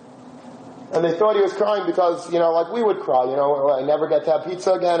 And they thought he was crying because, like we would cry, I never get to have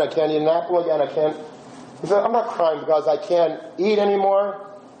pizza again, I can't eat an apple again, He said, I'm not crying because I can't eat anymore.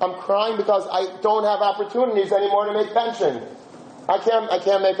 I'm crying because I don't have opportunities anymore to make pension. I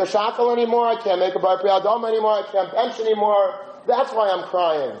can't make a shackle anymore, I can't make a bar pri adam anymore, I can't bench anymore. That's why I'm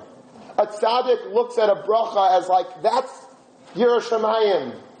crying. A tzaddik looks at a bracha as like, that's Yiras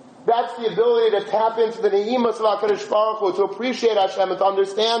Shamayim. That's the ability to tap into the ne'imus of HaKadosh Baruch Hu, to appreciate Hashem and to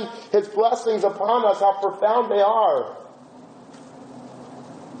understand His blessings upon us, how profound they are.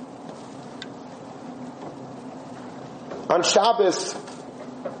 On Shabbos,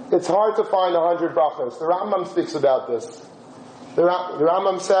 it's hard to find 100 brachas. The Rambam speaks about this. The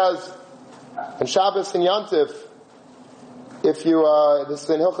Rambam says, on Shabbos and Yantif, if you, this is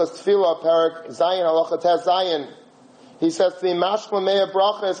in Hilchas Tefillah, Parak Zayin, Halacha Tes Zayin, he says, the mashma meya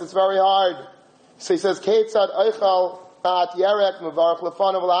brachas, it's very hard. So he says, Keitzad Eichel at Yerek Mevarach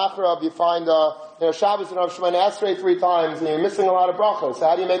Lefanav L'Acharav, you find, Shabbos and Rav Shemona Esrei 3 times, and you're missing a lot of brachas. So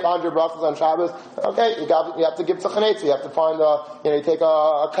how do you make 100 brachas on Shabbos? Okay, you have to give tzachanetzi, you have to find, you take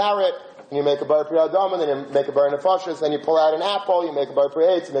a carrot, and you make a bar pri adam, and then you make a bar nefashis, then you pull out an apple, you make a bar pri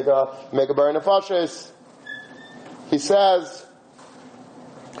eitz, you make a bar nefashis. He says,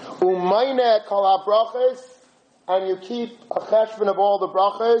 Umayne kol ha-brachas, and you keep a cheshbon of all the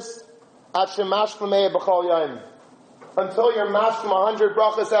brachas at shemashma meya b'chol yom, until you're mashma 100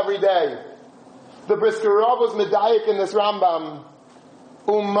 brachas every day. The Brisker Rav was medayik in this Rambam.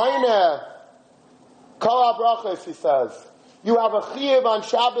 Umayne kol ha-brachas, he says. You have a chiyuv on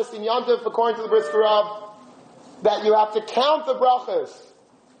Shabbos and Yantif, according to the Brisker Rav, that you have to count the brachas.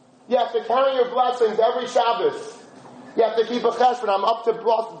 You have to count your blessings every Shabbos. You have to keep a cheshbon. I'm up to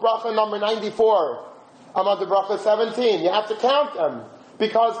bracha number 94. I'm on to bracha 17. You have to count them.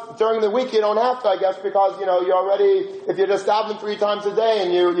 Because during the week you don't have to, I guess, because, you already, if you're just davening 3 times a day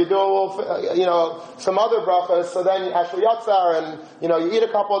and you do a little, some other brachas, so then you actually yatzar and, you eat a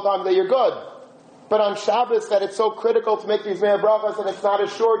couple of times a day, you're good. But on Shabbos, that it's so critical to make these mea brachas and it's not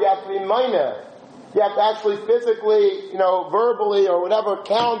assured, you have to be minor. You have to actually physically, verbally or whatever,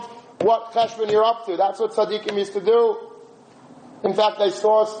 count what cheshbon you're up to. That's what tzaddikim used to do. In fact, I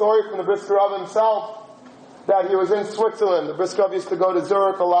saw a story from the Brisker Rav himself, that he was in Switzerland. The Brisker Rav used to go to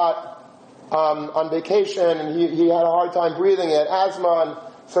Zurich a lot on vacation, and he had a hard time breathing. He had asthma, and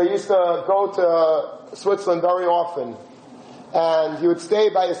so he used to go to Switzerland very often. And he would stay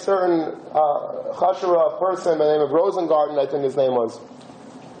by a certain chashura person by the name of Rosengarten, I think his name was.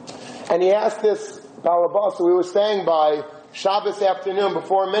 And he asked this balabas who we were staying by Shabbos afternoon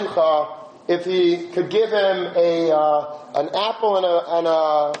before Mincha if he could give him an apple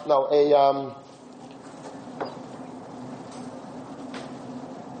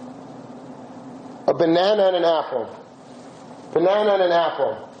a banana and an apple. Banana and an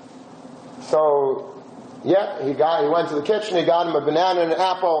apple. So, yeah, he went to the kitchen, he got him a banana and an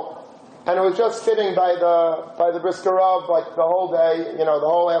apple, and it was just sitting by the Brisker Rav like the whole day, the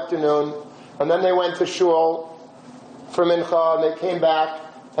whole afternoon. and then they went to shul for mincha, and they came back,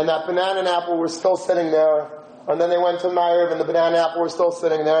 and that banana and apple were still sitting there, and then they went to Ma'ariv, and the banana and apple were still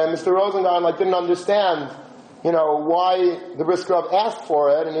sitting there, and Mr. Rosengarten didn't understand, why the Brisker Rav asked for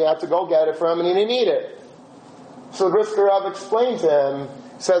it, and he had to go get it for him, and he didn't eat it. So the Brisker Rav explained to him,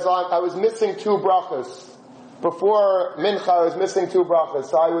 says, I was missing 2 brachas. Before mincha, I was missing 2 brachas.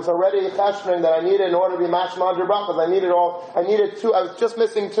 So I was already cheshboning that I needed, in order to be mashma 100 brachas, I needed 2, I was just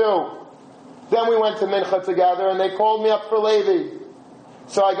missing 2. Then we went to mincha together, and they called me up for Levi.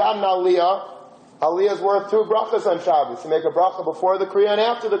 So I got an aliyah. Aliyah is worth 2 brachas on Shabbos. You make a bracha before the kriya and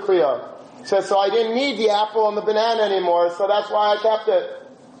after the kriya. Says, so I didn't need the apple and the banana anymore, so that's why I kept it.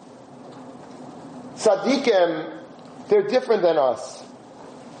 Tzaddikim, they're different than us.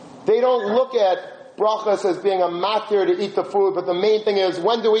 They don't look at brachas as being a matir to eat the food, but the main thing is,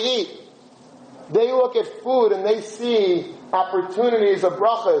 when do we eat? They look at food and they see opportunities of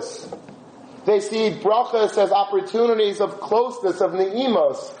brachas. They see brachas as opportunities of closeness, of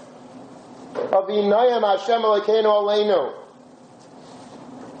ne'imas, of inayim Hashem Elokeinu Aleinu.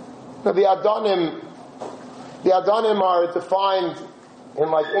 Now the Adanim are defined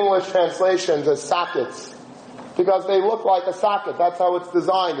in English translations as sockets, because they look like a socket. That's how it's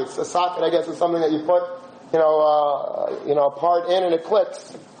designed. It's a socket, I guess, is something that you put, a part in and it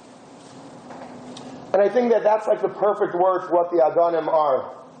clicks. And I think that that's the perfect word for what the Adanim are.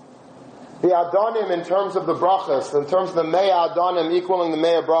 The Adanim, in terms of the brachas, in terms of the Mea Adanim equaling the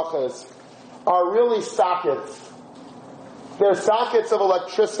Mea brachas, are really sockets. They're sockets of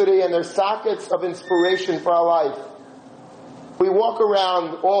electricity and they're sockets of inspiration for our life. We walk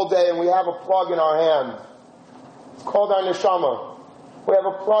around all day and we have a plug in our hand. It's called our neshama. We have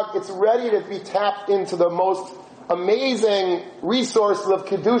a plug. It's ready to be tapped into the most amazing resources of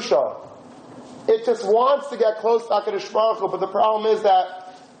Kedusha. It just wants to get close to HaKadosh Baruch Hu, but the problem is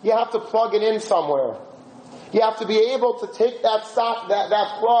that you have to plug it in somewhere. You have to be able to take that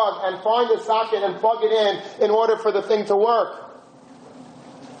plug and find a socket and plug it in order for the thing to work.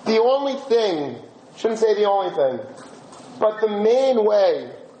 The only thing, shouldn't say the only thing, but the main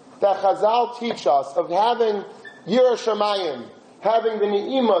way that Chazal teach us of having Yirah Shamayim, having the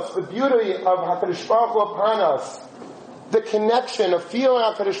Ne'imas, the beauty of HaKadosh Baruch Hu upon us, the connection of feeling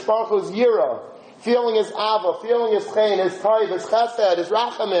HaKadosh Baruch Hu's Yirah, feeling His Ava, feeling His Chen, His Taiv, His Chesed, His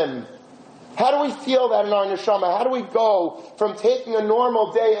Rachamim. How do we feel that in our neshama? How do we go from taking a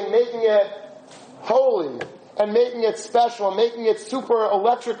normal day and making it holy, and making it special, and making it super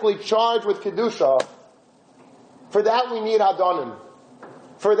electrically charged with Kedusha? For that we need Adonim.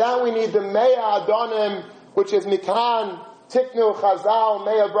 For that we need the Mea Adonim, which is Mikan, Tiknu, Chazal,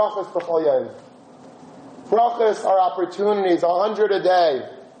 Mea Brachas B'chol Yom. Brachas are opportunities, 100 a day,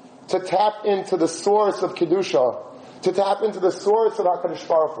 to tap into the source of Kedusha, to tap into the source of HaKadosh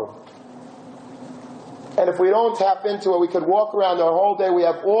Baruch Hu. And if we don't tap into it, we could walk around our whole day. We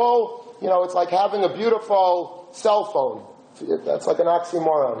have all, it's like having a beautiful cell phone. That's like an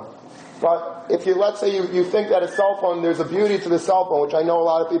oxymoron. But if let's say you think that a cell phone, there's a beauty to the cell phone, which I know a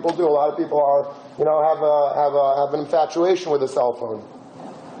lot of people do. A lot of people are, have an infatuation with a cell phone.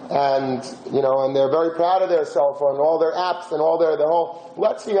 And, and they're very proud of their cell phone, all their apps and all their whole,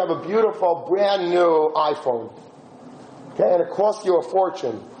 let's say you have a beautiful, brand new iPhone. Okay, and it costs you a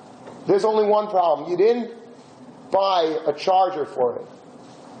fortune. There's only one problem. You didn't buy a charger for it.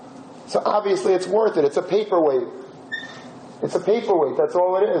 So obviously it's worth it. It's a paperweight. It's a paperweight. That's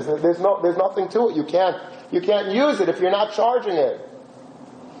all it is. There's nothing to it. You can't use it if you're not charging it.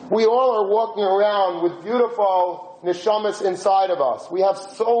 We all are walking around with beautiful neshamas inside of us. We have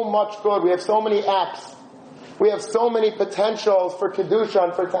so much good. We have so many apps. We have so many potentials for Kedusha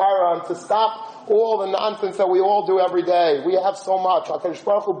and for Tara and to stop all the nonsense that we all do every day. We have so much. HaKadosh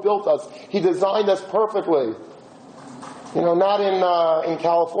Baruch Hu built us. He designed us perfectly. Not in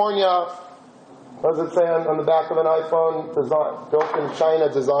California. What does it say on the back of an iPhone? Built in China,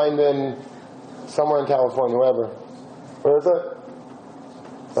 designed in somewhere in California, wherever. Where is it?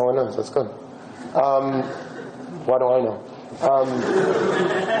 No one knows. That's good. Why do I know?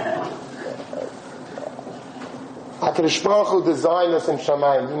 HaKadosh Baruch Hu designed us in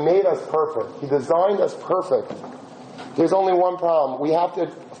Shamayim. He made us perfect. He designed us perfect. There's only one problem. We have to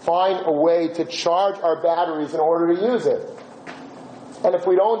find a way to charge our batteries in order to use it. And if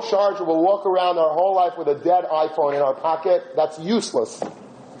we don't charge it, we'll walk around our whole life with a dead iPhone in our pocket. That's useless.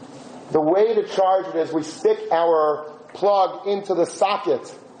 The way to charge it is we stick our plug into the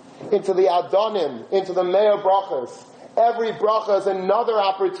socket, into the Adonim, into the Mea Brachas. Every bracha is another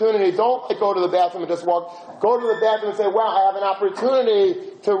opportunity. Don't go to the bathroom and just walk. Go to the bathroom and say, wow, I have an opportunity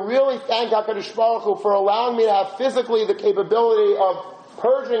to really thank HaKadosh Baruch Hu for allowing me to have physically the capability of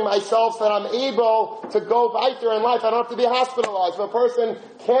purging myself so that I'm able to go weiter in life. I don't have to be hospitalized. If a person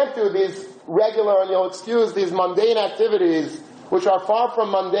can't do these regular, and you'll excuse these mundane activities, which are far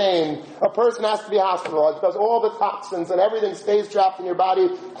from mundane, a person has to be hospitalized because all the toxins and everything stays trapped in your body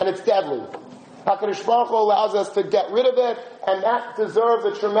and it's deadly. HaKadosh Baruch Hu allows us to get rid of it, and that deserves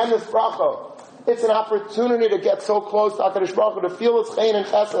a tremendous bracha. It's an opportunity to get so close to HaKadosh Baruch Hu, to feel His Chen and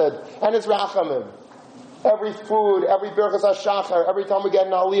Chesed and His Rachamim. Every food, every Birchas HaShachar, every time we get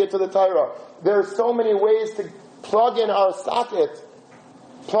an Aliyah to the Torah, there are so many ways to plug in our socket,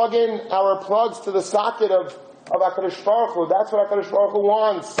 plug in our plugs to the socket of HaKadosh Baruch Hu. That's what HaKadosh Baruch Hu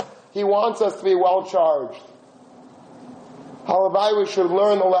wants. He wants us to be well charged. Halavai, we should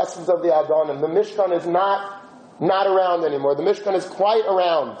learn the lessons of the Adonim. The Mishkan is not around anymore. The Mishkan is quite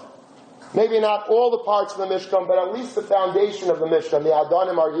around. Maybe not all the parts of the Mishkan, but at least the foundation of the Mishkan. The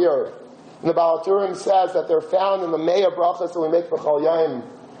Adonim are here. And the Baal Turim says that they're found in the Mea Brachas that we make B'chol Yom.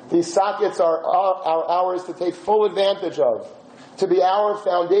 These sockets are ours to take full advantage of, to be our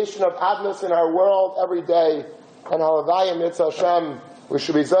foundation of Adnos in our world every day. And Halavai and Mitzvah Hashem, we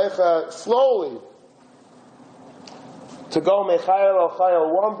should be Zeicha slowly to go Mechayel El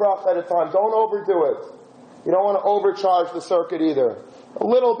Chayel, one bracha at a time. Don't overdo it. You don't want to overcharge the circuit either. A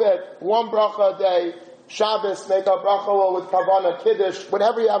little bit, one bracha a day. Shabbos, make a bracha with Kavanah, Kiddush,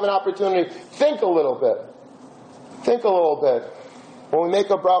 whenever you have an opportunity, think a little bit. Think a little bit. When we make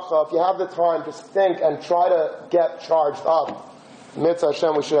a bracha, if you have the time, just think and try to get charged up. Mitzvah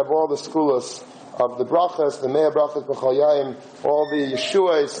Hashem, we should have all the skulas of the brachas, the Mea Brachas B'chol Yom, all the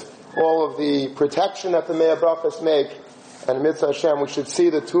Yeshuas, all of the protection that the Mea Brachas make, and Mitzvah Hashem, we should see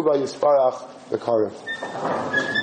the Tuva Yisparach, the Karim.